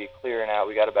we're going to be clearing out.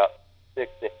 We got about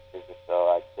 6 acres or so,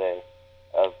 I'd say,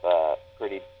 of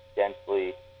pretty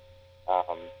densely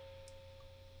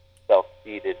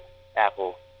self-seeded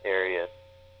apple areas,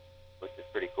 which is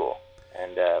pretty cool.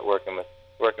 And working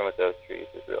with those trees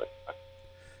is really fun.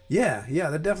 Yeah,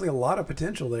 there's definitely a lot of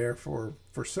potential there for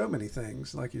so many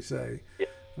things, like you say. Yeah.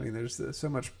 I mean, there's so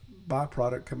much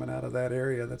byproduct coming out of that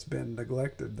area that's been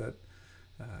neglected that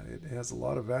it has a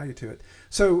lot of value to it.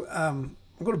 So I'm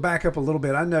going to back up a little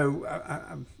bit. I know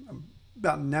I'm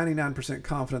about 99%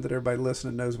 confident that everybody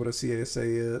listening knows what a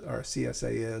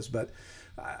CSA is, but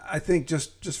I think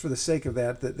just for the sake of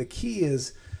that the key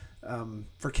is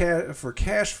for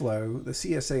cash flow, the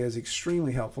CSA is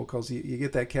extremely helpful because you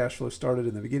get that cash flow started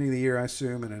in the beginning of the year, I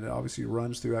assume, and it obviously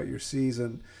runs throughout your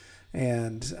season.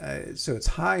 And so it's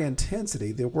high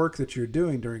intensity, the work that you're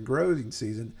doing during growing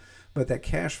season, but that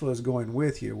cash flow is going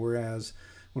with you. Whereas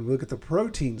when we look at the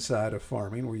protein side of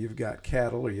farming, where you've got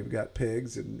cattle or you've got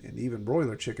pigs and even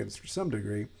broiler chickens to some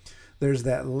degree, there's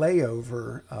that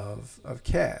layover of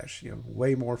cash,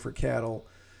 way more for cattle,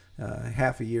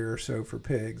 half a year or so for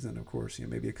pigs, and of course,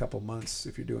 maybe a couple months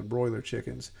if you're doing broiler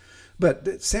chickens. But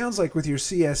it sounds like with your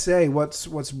CSA,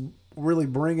 what's really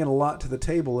bringing a lot to the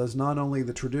table is not only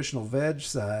the traditional veg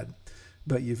side,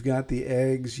 but you've got the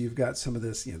eggs, you've got some of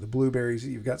this, the blueberries,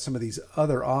 you've got some of these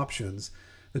other options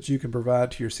that you can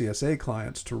provide to your CSA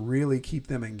clients to really keep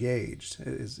them engaged.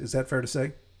 Is that fair to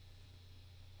say?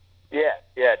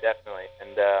 Yeah, definitely,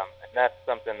 and that's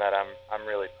something that I'm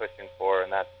really pushing for,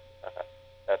 and that's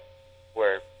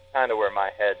where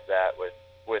my head's at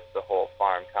with the whole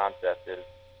farm concept is.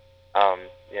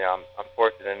 I'm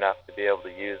fortunate enough to be able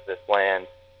to use this land.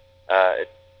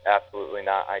 It's absolutely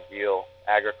not ideal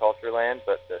agriculture land,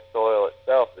 but the soil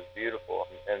itself is beautiful,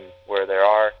 and where there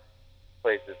are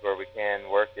places where we can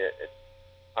work it, it's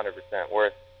 100%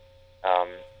 worth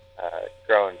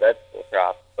growing vegetable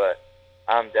crops. But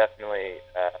I'm definitely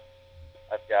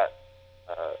I've got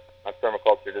my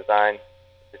permaculture design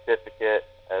certificate,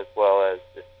 as well as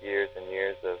just years and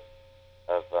years of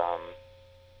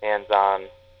hands-on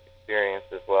experience,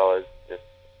 as well as just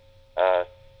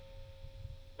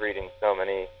reading so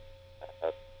many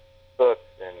books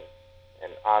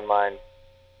and online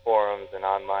forums and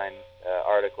online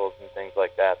articles and things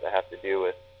like that have to do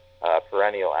with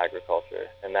perennial agriculture,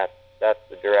 and that's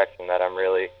the direction that I'm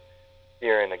really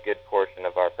steering a good portion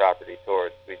of our property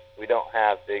towards. We don't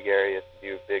have big areas to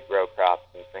do big row crops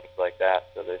and things like that,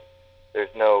 so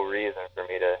there's no reason for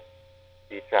me to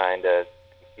be trying to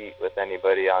compete with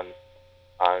anybody on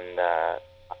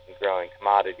growing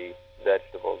commodity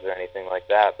vegetables or anything like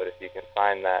that. But if you can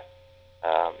find that,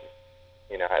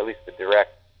 at least the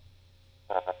direct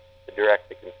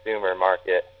to consumer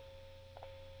market,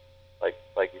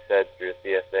 like you said, through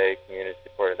CSA, community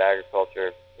supported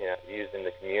agriculture, using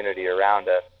the community around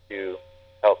us to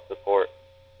help support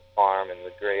the farm and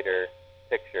the greater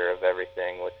picture of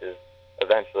everything, which is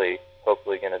eventually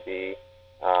hopefully going to be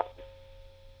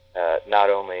not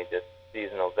only just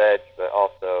seasonal veg, but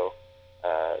also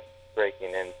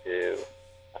breaking into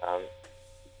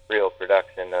real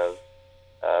production of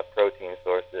protein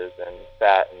sources and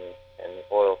fat and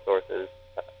oil sources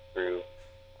through.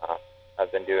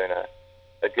 I've been doing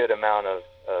a good amount of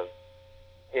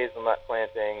hazelnut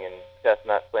planting and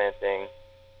chestnut planting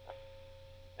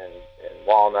and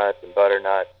walnuts and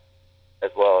butternuts,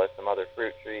 as well as some other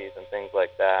fruit trees and things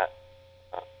like that.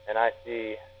 And I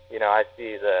see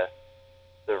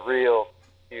the real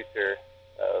future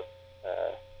of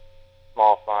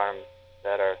small farms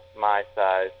that are my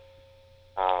size,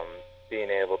 being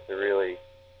able to really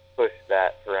push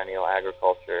that perennial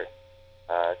agriculture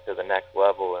to the next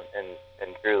level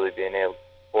and truly being able to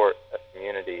support a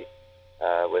community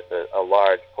with a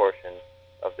large portion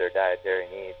of their dietary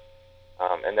needs.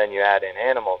 And then you add in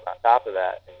animals on top of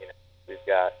that, and we've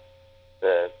got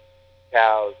the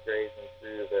cows grazing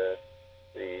through the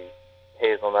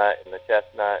hazelnut and the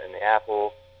chestnut and the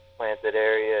apple planted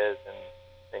areas, and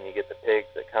then you get the pigs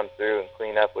that come through and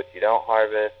clean up what you don't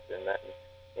harvest, and then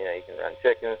you can run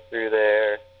chickens through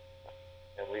there.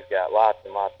 And we've got lots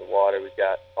and lots of water. We've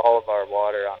got all of our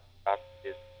water on the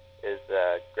property is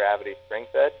gravity spring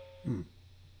fed.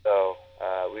 So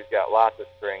we've got lots of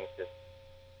springs just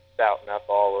spouting up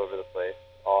all over the place,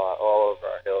 all over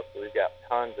our hills. So we've got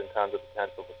tons and tons of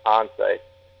potential for pond sites,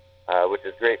 which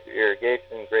is great for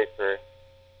irrigation, great for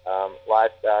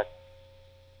livestock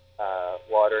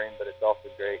watering, but it's also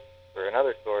great for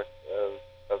another source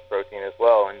of protein as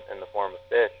well in the form of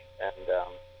fish. And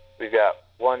we've got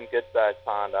one good-sized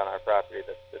pond on our property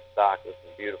that's stocked with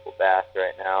some beautiful bass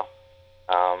right now.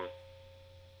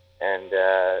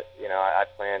 I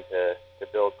plan to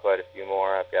build quite a few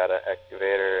more. I've got an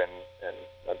excavator, and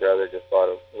my brother just bought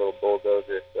a little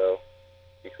bulldozer, so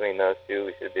between those two,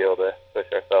 we should be able to push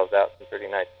ourselves out some pretty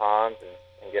nice ponds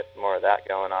and get some more of that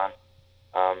going on.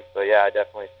 I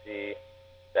definitely see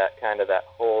that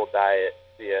whole diet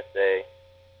CSA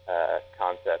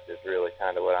concept is really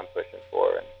kind of what I'm pushing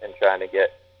for, and trying to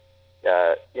get,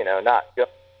 not go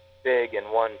big in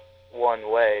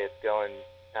one way. It's going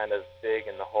kind of big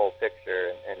in the whole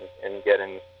picture, and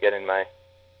getting my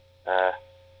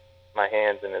my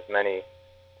hands in as many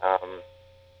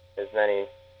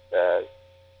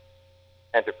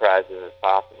enterprises as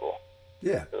possible.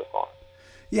 Yeah. To the farm.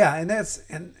 Yeah, and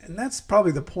that's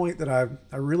probably the point that I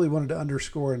really wanted to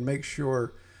underscore and make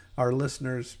sure our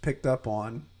listeners picked up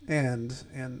on. And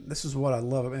this is what I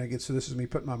love. And again, so this is me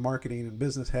putting my marketing and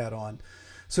business hat on.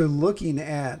 So looking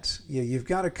at, you've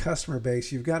got a customer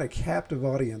base, you've got a captive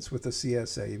audience with the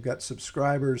CSA, you've got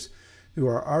subscribers who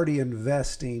are already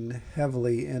investing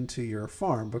heavily into your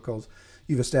farm because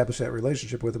you've established that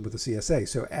relationship with them with the CSA.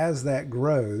 So as that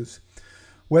grows,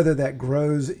 whether that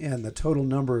grows in the total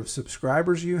number of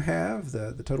subscribers you have,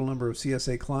 the total number of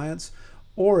CSA clients,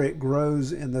 or it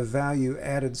grows in the value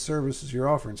added services you're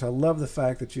offering. So I love the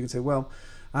fact that you can say, well,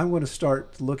 I'm going to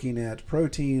start looking at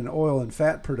protein, oil, and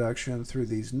fat production through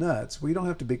these nuts. We don't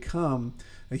have to become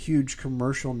a huge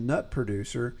commercial nut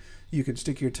producer. You can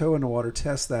stick your toe in the water,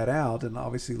 test that out, and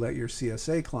obviously let your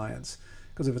CSA clients,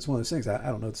 because if it's one of those things, I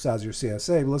don't know the size of your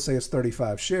CSA, but let's say it's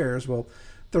 35 shares. Well,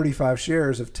 35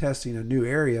 shares of testing a new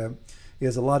area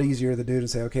is a lot easier to do to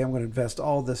say, okay, I'm going to invest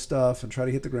all this stuff and try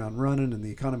to hit the ground running, and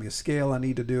the economy of scale I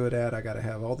need to do it at. I got to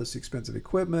have all this expensive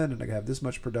equipment, and I got to have this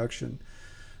much production.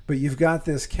 But you've got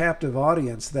this captive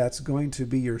audience that's going to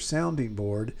be your sounding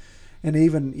board. And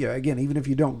even, even if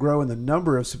you don't grow in the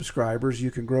number of subscribers, you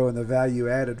can grow in the value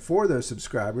added for those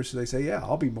subscribers. So they say, yeah,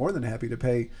 I'll be more than happy to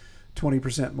pay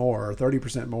 20% more or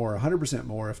 30% more, 100%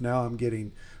 more if now I'm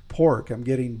getting pork, I'm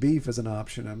getting beef as an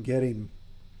option, I'm getting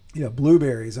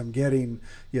blueberries, I'm getting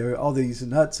all these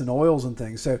nuts and oils and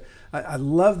things. So I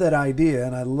love that idea,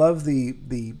 and I love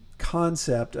the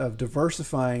concept of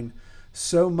diversifying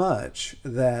so much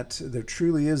that there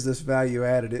truly is this value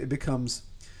added. It becomes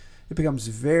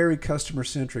very customer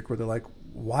centric, where they're like,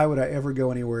 why would I ever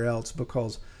go anywhere else?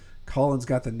 Because Colin's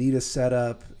got the neatest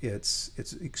setup. It's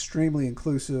extremely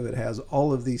inclusive. It has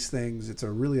all of these things. It's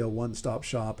really a one-stop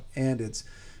shop, and it's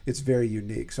very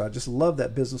unique. So I just love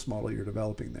that business model you're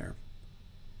developing there.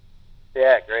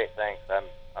 Yeah, great. Thanks.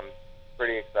 I'm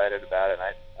pretty excited about it.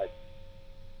 And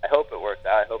I hope it works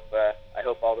out. I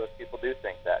hope all those people do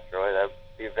think that, Troy. That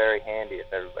would be very handy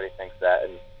if everybody thinks that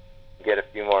and get a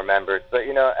few more members. But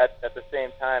at the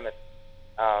same time, it's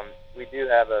we do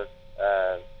have a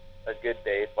good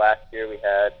base. Last year we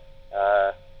had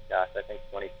I think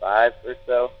 25 or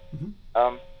so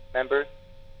members,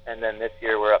 and then this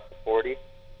year we're up to 40.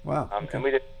 Wow. Okay. And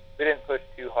we didn't push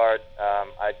too hard.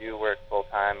 I do work full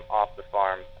time off the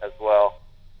farm as well.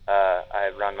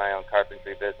 I run my own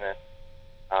carpentry business,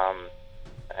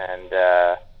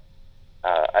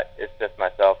 it's just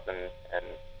myself and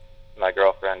my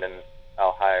girlfriend, and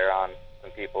I'll hire on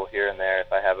some people here and there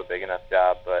if I have a big enough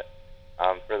job. But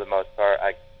for the most part,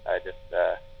 I just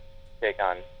take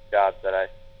on jobs that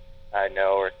I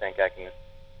know or think I can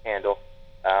handle.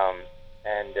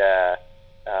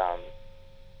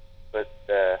 But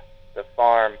the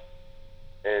farm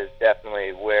is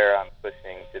definitely where I'm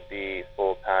pushing to be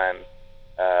full time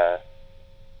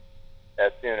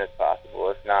as soon as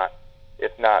possible.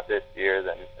 If not this year,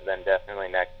 then definitely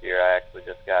next year. I actually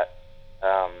just got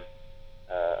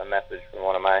a message from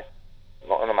one of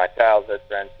my childhood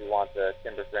friends who wants a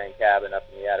timber frame cabin up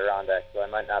in the Adirondack, so I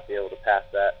might not be able to pass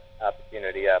that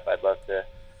opportunity up. I'd love to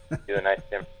do a nice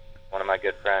timber. One of my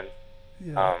good friends.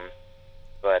 Yeah.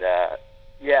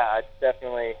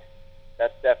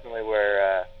 That's definitely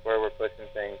where we're pushing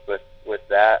things with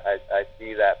that. I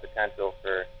see that potential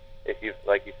for, if you've,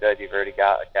 like you said, you've already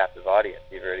got a captive audience.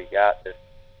 You've already got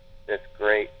this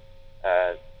great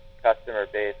customer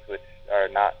base, which are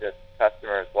not just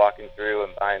customers walking through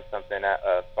and buying something at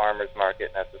a farmer's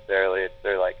market necessarily.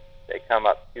 They come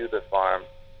up to the farm,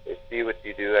 they see what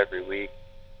you do every week.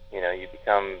 You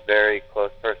become very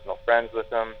close personal friends with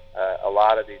them. A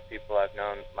lot of these people I've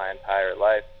known my entire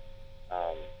life.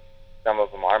 Some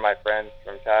of them are my friends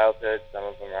from childhood. Some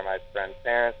of them are my friends'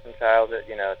 parents from childhood.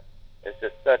 It's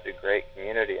just such a great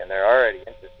community, and they're already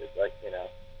interested.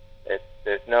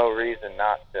 There's no reason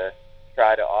not to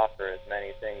try to offer as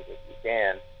many things as you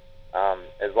can,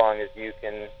 as long as you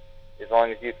can as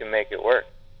long as you can make it work,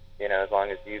 as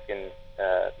long as you can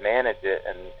manage it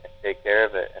and take care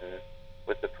of it. And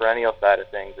with the perennial side of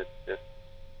things, it's just,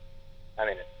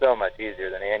 it's so much easier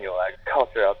than annual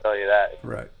agriculture, I'll tell you that.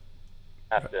 Right.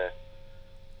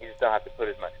 You just don't have to put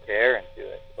as much care into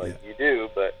it. You do,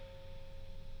 but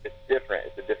it's different.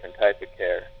 It's a different type of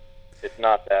care. It's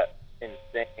not that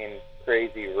insane,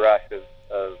 crazy rush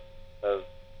of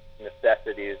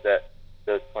necessities that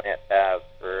those plants have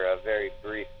for a very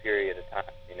brief period of time.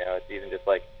 It's even just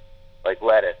like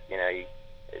lettuce.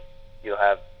 You'll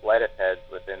have lettuce heads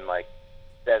within less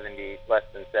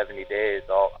than 70 days.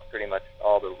 Pretty much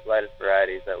all the lettuce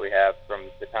varieties that we have, from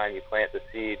the time you plant the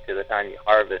seed to the time you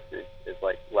harvest, is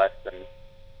less than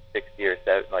 60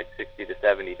 to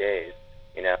 70 days.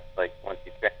 Once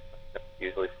you plant, it's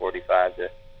usually 45 to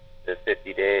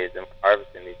 50 days in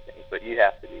harvesting these things. But you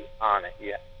have to be on it.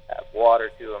 You have to have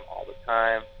water to them all the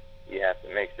time. You have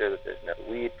to make sure that there's no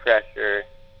weed pressure.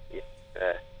 You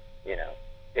have to,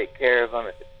 take care of them.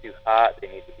 If it's too hot, they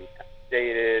need to be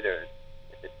shaded, or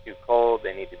if it's too cold,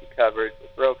 they need to be covered with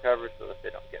row covers so that they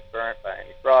don't get burnt by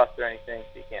any frost or anything,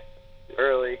 so you can't too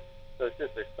early. So it's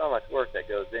just, there's so much work that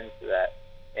goes into that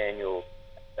annual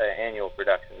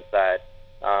production side.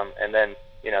 And then,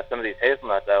 some of these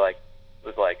hazelnuts, I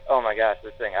was like, oh my gosh,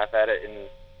 this thing, I've had it in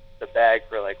the bag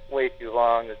for way too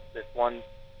long. This one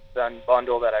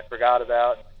bundle that I forgot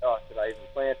about. Oh, should I even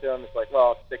plant them? It's well,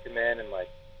 I'll stick them in, and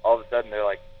all of a sudden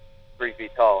they're 3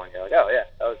 feet tall, and you're oh yeah,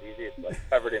 that was easy. It's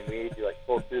covered in weeds. You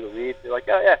pull through the weeds. You're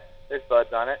oh yeah, there's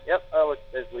buds on it. Yep. Oh, look,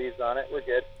 there's leaves on it. We're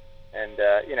good. And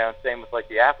same with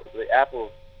the apples. The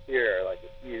apples here are a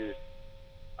huge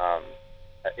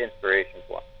inspiration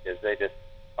for them, because they just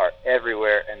are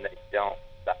everywhere and they don't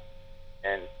stop.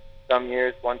 And some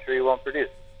years one tree won't produce,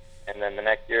 and then the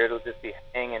next year it'll just be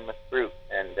hanging with fruit.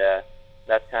 And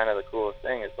that's kind of the coolest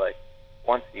thing, is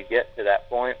once you get to that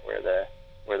point where the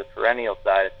perennial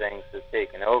side of things has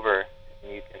taken over,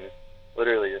 and you can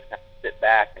literally just kind of sit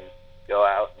back and go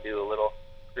out and do a little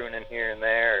pruning here and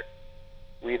there, or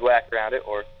weed whack around it,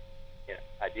 or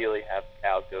ideally have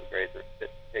cows go graze, or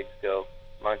pigs go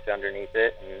munch underneath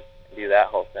it and do that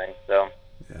whole thing. So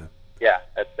yeah,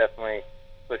 that's definitely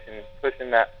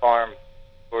pushing that farm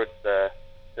towards the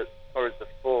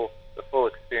full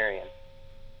experience.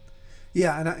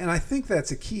 Yeah, and I think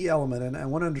that's a key element, and I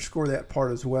want to underscore that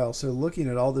part as well. So looking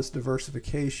at all this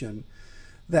diversification,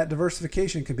 that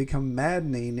diversification can become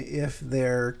maddening if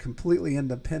they're completely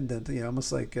independent,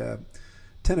 almost like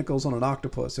tentacles on an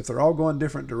octopus. If they're all going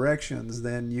different directions,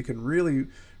 then you can really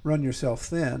run yourself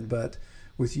thin. But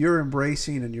with your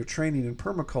embracing and your training in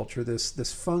permaculture,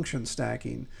 this function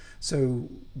stacking, so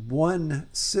one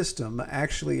system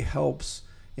actually helps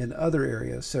in other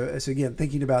areas. So again,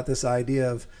 thinking about this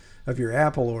idea of your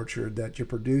apple orchard, that you're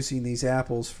producing these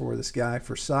apples for this guy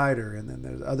for cider, and then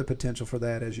there's other potential for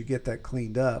that as you get that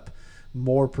cleaned up,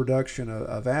 more production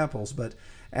of apples. But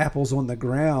apples on the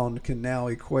ground can now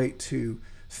equate to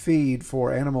feed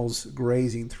for animals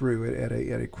grazing through it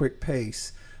at a quick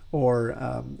pace,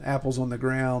 or apples on the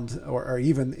ground, or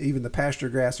even the pasture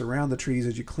grass around the trees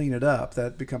as you clean it up,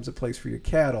 that becomes a place for your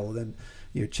cattle. Then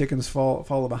your chickens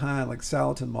follow behind, like the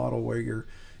Salatin model, where you're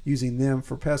using them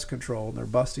for pest control, and they're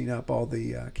busting up all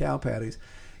the cow patties.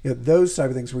 Those type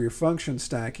of things where you're function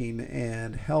stacking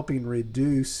and helping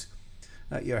reduce,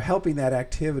 helping that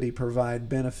activity provide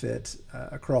benefit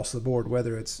across the board,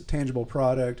 whether it's a tangible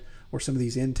product or some of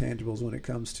these intangibles when it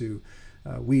comes to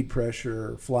weed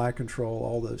pressure, fly control,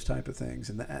 all those type of things.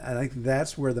 And I think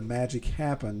that's where the magic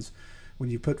happens when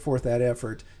you put forth that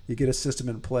effort. You get a system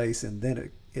in place, and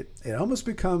then it almost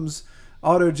becomes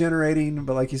auto-generating,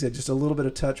 but like you said, just a little bit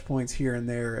of touch points here and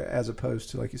there, as opposed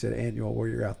to, like you said, annual, where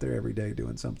you're out there every day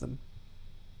doing something.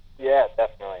 Yeah,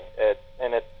 definitely.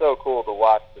 It's so cool to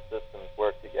watch the systems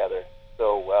work together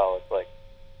so well.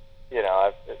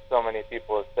 It's so many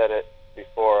people have said it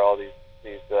before, all these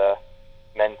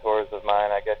mentors of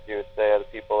mine, I guess you would say, are the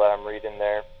people that I'm reading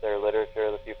their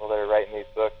literature, the people that are writing these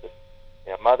books.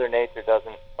 Mother Nature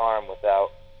doesn't farm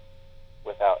without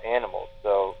animals.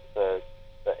 So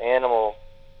the animal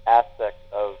aspect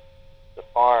of the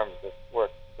farm just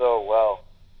works so well,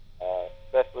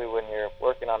 especially when you're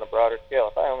working on a broader scale.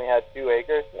 If I only had 2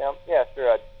 acres, yeah,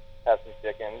 sure, I'd have some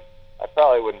chickens. I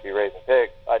probably wouldn't be raising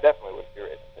pigs. I definitely wouldn't be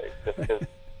raising pigs, just because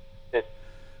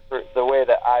for the way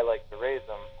that I like to raise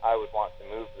them, I would want to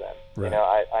move them. Right.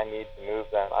 I need to move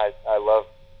them. I love,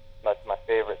 that's my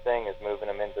favorite thing, is moving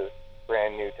them into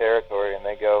brand new territory, and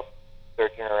they go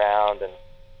searching around and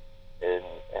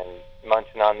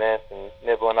munching on this and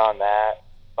nibbling on that,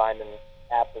 finding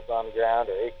apples on the ground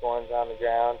or acorns on the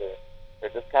ground, or they're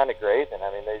just kind of grazing.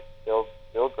 I mean, they'll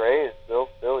they'll graze,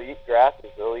 they'll eat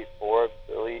grasses, they'll eat forbs,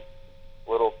 they'll eat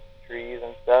little trees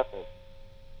and stuff, and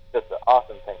it's just an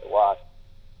awesome thing to watch.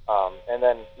 And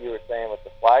then you were saying with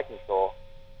the fly control,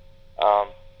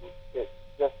 it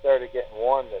just started getting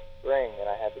warm this spring, and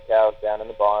I had the cows down in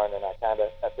the barn, and I kind of,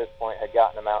 at this point, had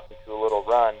gotten them out into a little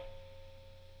run,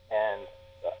 and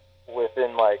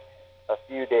within like a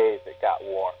few days, it got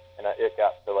warm, and it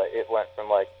got to like, it went from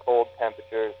like cold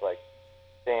temperatures, like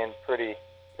staying pretty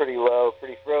low,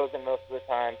 pretty frozen most of the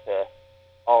time, to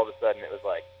all of a sudden it was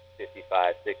like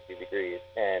 55, 60 degrees,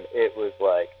 and it was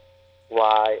like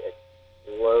fly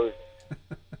explosion.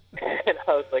 And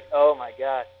I was like, oh my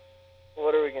gosh,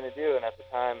 what are we going to do? And at the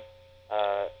time,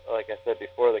 like I said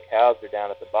before, the cows are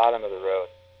down at the bottom of the road,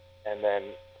 and then,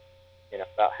 you know,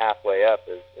 about halfway up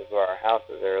is where our house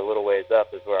is, or a little ways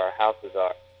up is where our houses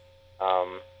are.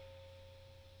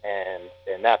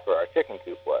 And that's where our chicken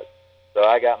coop was. So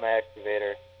I got my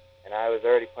excavator, and I was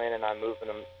already planning on moving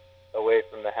them away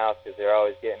from the house because they're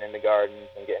always getting into gardens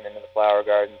and getting into the flower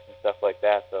gardens and stuff like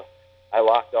that. So I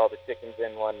locked all the chickens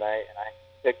in one night, and I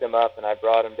picked them up, and I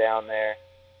brought them down there,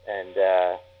 and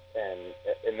the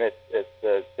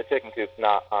chicken coop's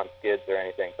not on skids or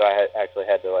anything, so I actually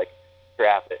had to like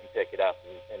strap it and pick it up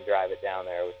and drive it down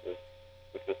there,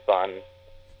 which was fun.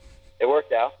 It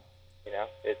worked out, you know.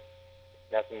 It's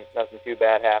nothing too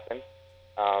bad happened.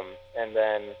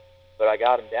 But I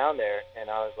got them down there, and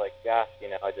I was like, gosh, you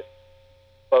know, I just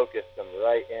focused them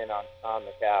right in on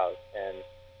the cows, and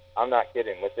I'm not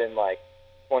kidding. Within like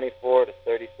 24 to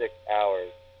 36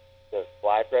 hours, the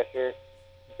fly pressure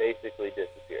basically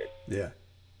disappeared. Yeah.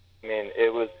 I mean,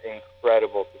 it was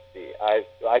incredible to see.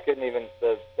 I couldn't even,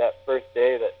 that first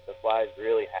day that the flies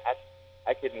really hatched,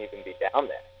 I couldn't even be down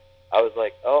there. I was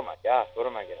like, oh my gosh, what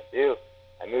am I going to do?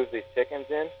 I moved these chickens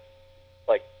in,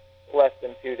 like less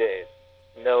than 2 days,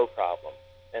 no problem.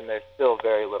 And there's still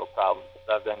very little problem.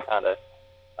 So I've been kind of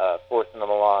forcing them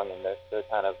along, and they're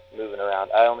kind of moving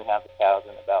around. I only have the cows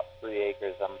in about 3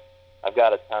 acres. I've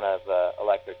got a ton of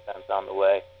electric fence on the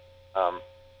way.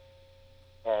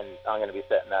 And I'm going to be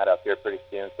setting that up here pretty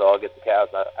soon, so I'll get the cows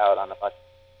out on a much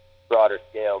broader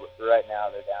scale. But for right now,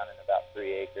 they're down in about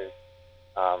 3 acres,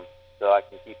 so I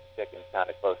can keep the chickens kind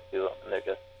of close to them, and they're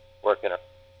just working around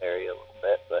the area a little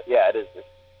bit. But yeah, it is just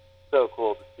so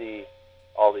cool to see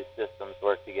all these systems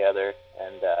work together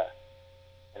and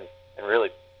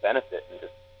really benefit and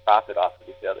just profit off of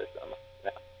each other so much. You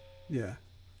know? Yeah,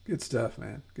 good stuff,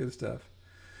 man. Good stuff.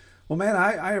 Well, man,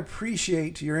 I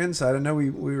appreciate your insight. I know we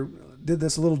did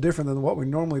this a little different than what we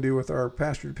normally do with our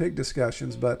pastured pig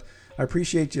discussions, but I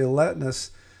appreciate you letting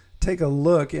us take a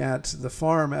look at the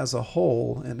farm as a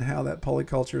whole and how that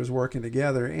polyculture is working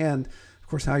together, and of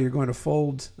course how you're going to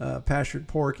fold pastured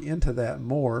pork into that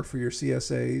more for your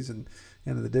CSAs and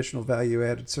an additional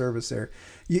value-added service there.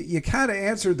 You kind of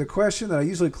answered the question that I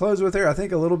usually close with there, I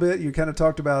think, a little bit. You kind of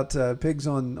talked about pigs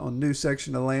on new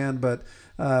section of land, but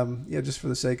just for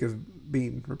the sake of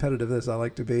being repetitive as I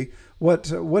like to be, what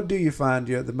do you find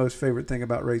the most favorite thing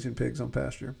about raising pigs on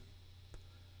pasture?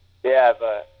 Yeah,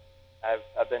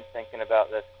 I've been thinking about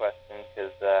this question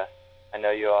because I know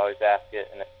you always ask it,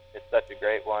 and it's such a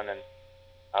great one. And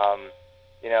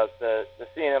you know, the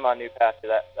seeing them on new pasture,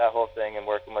 that whole thing, and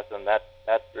working with them, that's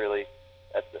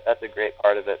a great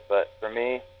part of it. But for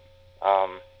me,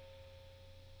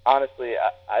 honestly,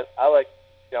 I like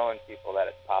showing people that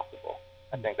it's possible.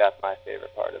 I think that's my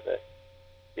favorite part of it.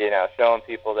 You know, showing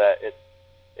people that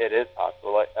it is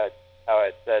possible. Like how I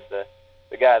had said,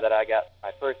 the guy that I got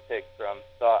my first pigs from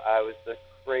thought I was the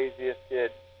craziest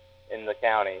kid in the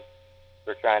county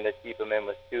for trying to keep them in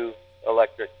with 2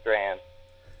 electric strands.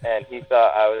 And he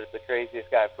thought I was the craziest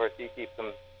guy. Of course, he keeps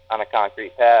them on a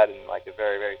concrete pad in like a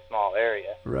very, very small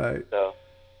area. Right. So,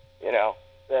 you know,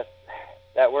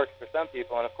 that works for some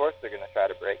people, and of course they're going to try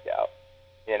to break out,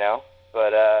 you know.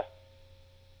 But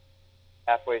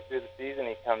halfway through the season,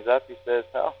 he comes up, he says,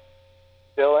 oh,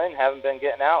 still in, haven't been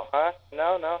getting out, huh?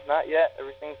 No, not yet.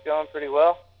 Everything's going pretty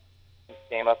well. He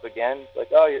came up again, like,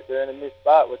 oh, they're in a new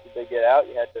spot. What, did they get out?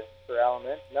 You had to corral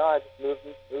them in? No, I just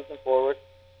moved them forward.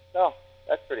 No,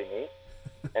 that's pretty neat.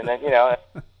 And then, you know,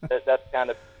 that's kind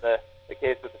of the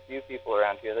case with a few people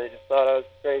around here. They just thought I was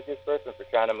the craziest person for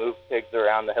trying to move pigs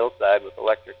around the hillside with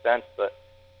electric fence. But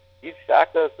you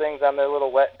shock those things on their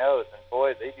little wet nose, and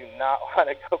boy, they do not want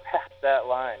to go past that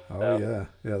line. Oh, so,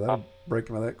 yeah, that'll break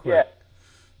them that quick.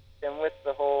 Yeah, and with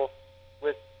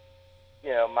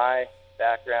you know, my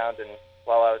background, and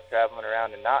while I was traveling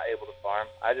around and not able to farm,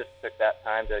 I just took that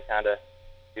time to kind of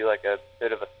be like a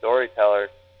bit of a storyteller,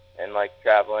 and like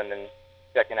traveling and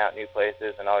checking out new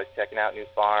places, and always checking out new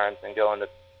farms, and going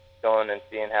and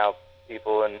seeing how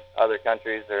people in other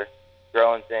countries are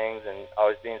growing things and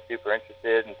always being super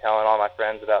interested and telling all my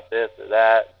friends about this or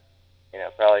that.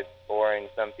 Probably boring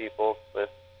some people with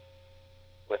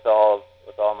all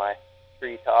my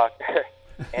tree talk or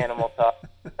animal talk,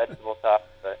 vegetable talk.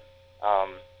 But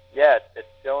yeah, it's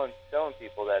showing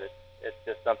people that it's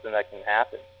just something that can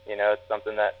happen. It's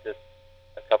something that just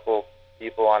a couple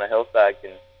people on a hillside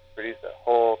can produce a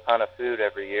whole ton of food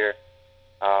every year.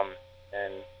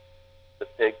 And the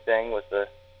pig thing with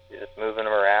just moving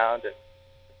them around and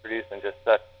producing just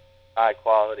such high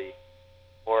quality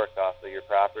pork off of your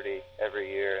property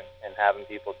every year, and having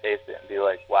people taste it and be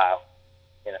like, wow,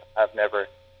 I've never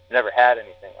had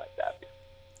anything like that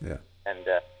before. Yeah. And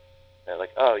they're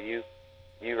like, oh, you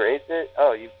raised it?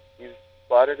 Oh, you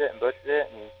slaughtered it and butchered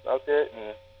it and smoked it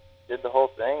and did the whole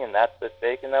thing, and that's the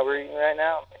bacon that we're eating right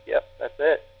now? I'm like, yep, that's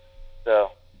it.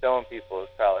 So showing people is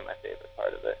probably my favorite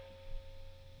part of it.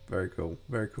 Very cool.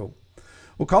 Very cool.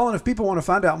 Well, Colin, if people want to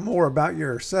find out more about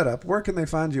your setup, where can they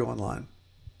find you online?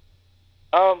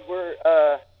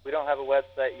 We don't have a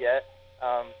website yet,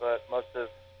 but most of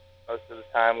the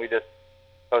time we just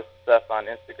post stuff on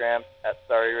Instagram at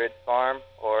Starry Ridge Farm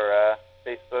or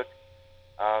Facebook.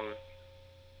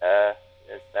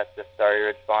 That's just Starry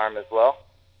Ridge Farm as well.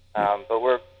 But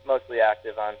we're mostly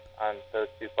active on those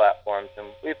two platforms, and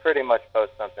we pretty much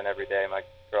post something every day. My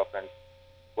girlfriend's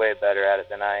way better at it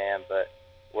than I am, but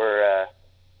we're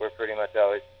pretty much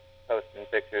always posting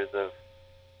pictures of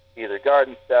either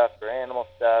garden stuff or animal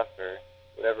stuff or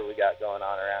whatever we got going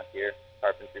on around here,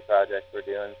 carpentry projects we're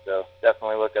doing. So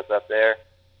definitely look us up there.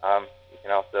 You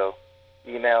can also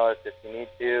email us if you need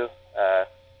to,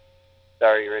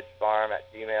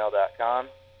 starryridgefarm@gmail.com.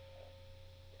 If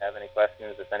you have any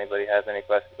questions, if anybody has any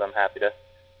questions, I'm happy to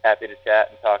chat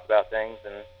and talk about things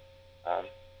and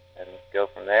go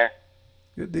from there.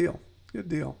 Good deal. Good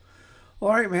deal. All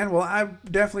right, man. Well, I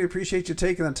definitely appreciate you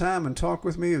taking the time and talk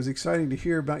with me. It was exciting to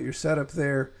hear about your setup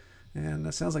there. And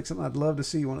that sounds like something I'd love to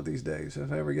see one of these days.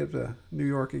 If I ever get to New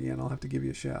York again, I'll have to give you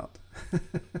a shout.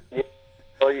 Yeah.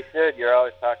 Well, you should. You're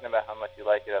always talking about how much you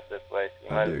like it up this way. So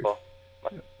you might as well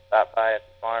stop by at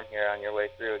the farm here on your way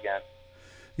through again.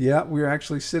 Yeah, we were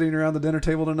actually sitting around the dinner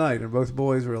table tonight, and both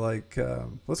boys were like,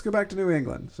 let's go back to New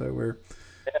England. So we're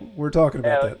talking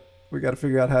about that. We got to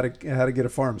figure out how to get a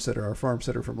farm sitter. Our farm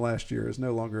sitter from last year is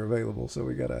no longer available, so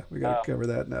we gotta cover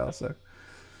that now. So,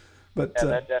 but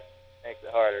that definitely makes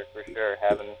it harder for sure.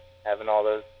 Having all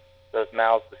those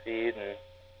mouths to feed and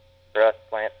for us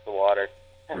plants to water.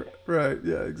 Right.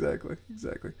 Yeah. Exactly.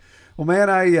 Well, man,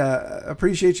 I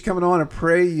appreciate you coming on. I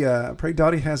pray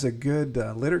Dottie has a good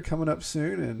litter coming up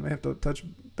soon, and we have to touch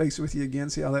base with you again,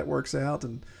 see how that works out,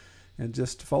 and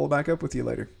just follow back up with you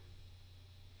later.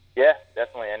 Yeah,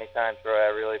 definitely. Anytime, Troy. I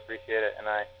really appreciate it, and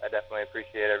I definitely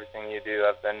appreciate everything you do.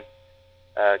 I've been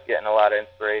getting a lot of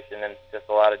inspiration and just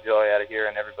a lot of joy out of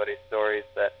hearing everybody's stories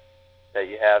that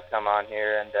you have come on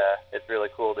here, and it's really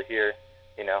cool to hear,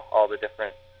 all the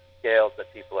different scales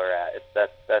that people are at.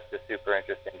 That's just super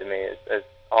interesting to me, is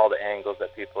all the angles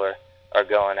that people are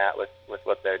going at with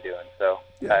what they're doing. So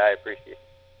yeah. I appreciate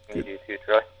it. You do too,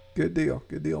 Troy. Good deal,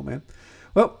 man.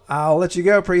 Well, I'll let you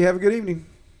go. Pray you have a good evening.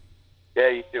 Yeah,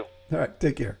 you too. All right,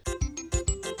 take care.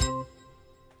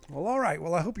 Well, all right.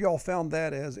 Well, I hope you all found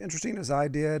that as interesting as I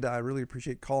did. I really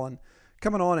appreciate Colin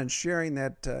coming on and sharing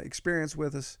that experience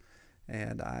with us.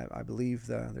 And I believe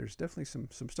there's definitely some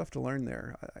stuff to learn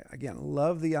there. Again,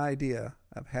 love the idea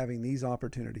of having these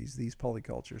opportunities, these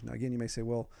polycultures. Now, again, you may say,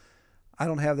 well, I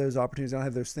don't have those opportunities. I don't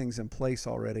have those things in place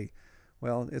already.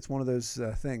 Well, it's one of those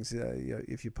things.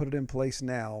 If you put it in place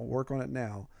now, work on it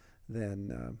now,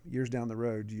 then years down the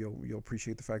road, you'll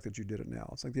appreciate the fact that you did it now.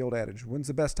 It's like the old adage, when's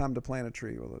the best time to plant a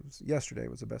tree? Well, yesterday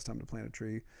was the best time to plant a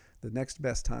tree. The next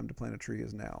best time to plant a tree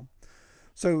is now.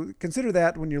 So consider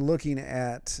that when you're looking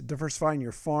at diversifying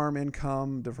your farm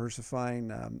income, diversifying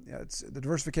it's the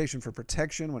diversification for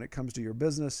protection when it comes to your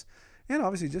business, and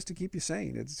obviously just to keep you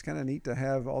sane. It's kind of neat to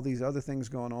have all these other things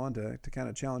going on to kind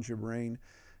of challenge your brain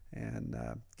and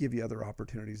give you other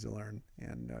opportunities to learn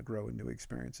and grow in new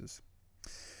experiences.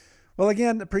 Well,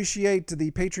 again, appreciate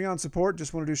the Patreon support.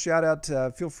 Just want to do a shout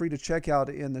out. Feel free to check out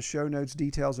in the show notes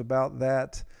details about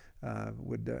that.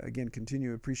 Would again continue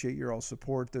to appreciate your all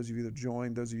support. Those of you that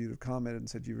joined, those of you that have commented and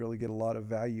said you really get a lot of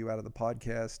value out of the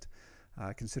podcast.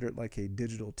 Consider it like a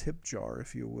digital tip jar,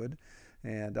 if you would.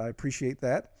 And I appreciate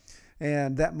that.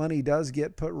 And that money does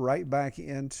get put right back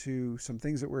into some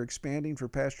things that we're expanding for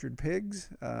Pastured Pigs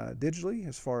digitally,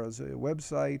 as far as a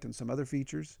website and some other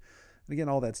features. And again,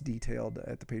 all that's detailed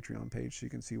at the Patreon page, so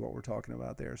you can see what we're talking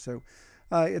about there. So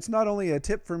it's not only a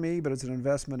tip for me, but it's an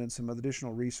investment in some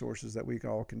additional resources that we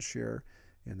all can share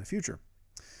in the future.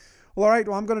 Well, all right.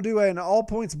 Well, I'm going to do an all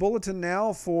points bulletin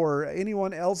now for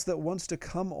anyone else that wants to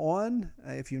come on.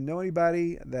 If you know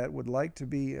anybody that would like to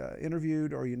be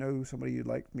interviewed, or you know somebody you'd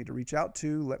like me to reach out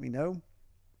to, let me know.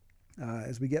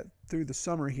 As we get through the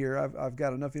summer here, I've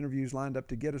got enough interviews lined up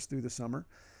to get us through the summer,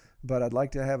 but I'd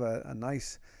like to have a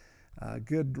nice,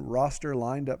 good roster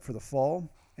lined up for the fall,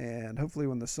 and hopefully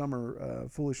when the summer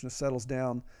foolishness settles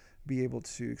down, be able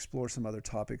to explore some other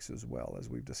topics as well, as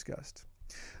we've discussed.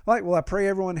 All right, well, I pray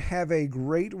everyone have a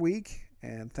great week,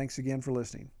 and thanks again for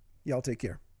listening. Y'all take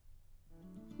care.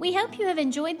 We hope you have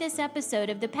enjoyed this episode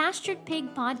of the Pastured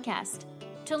Pig Podcast.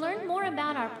 To learn more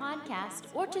about our podcast,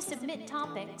 or to submit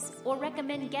topics, or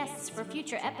recommend guests for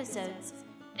future episodes,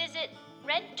 visit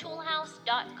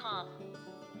redtoolhouse.com.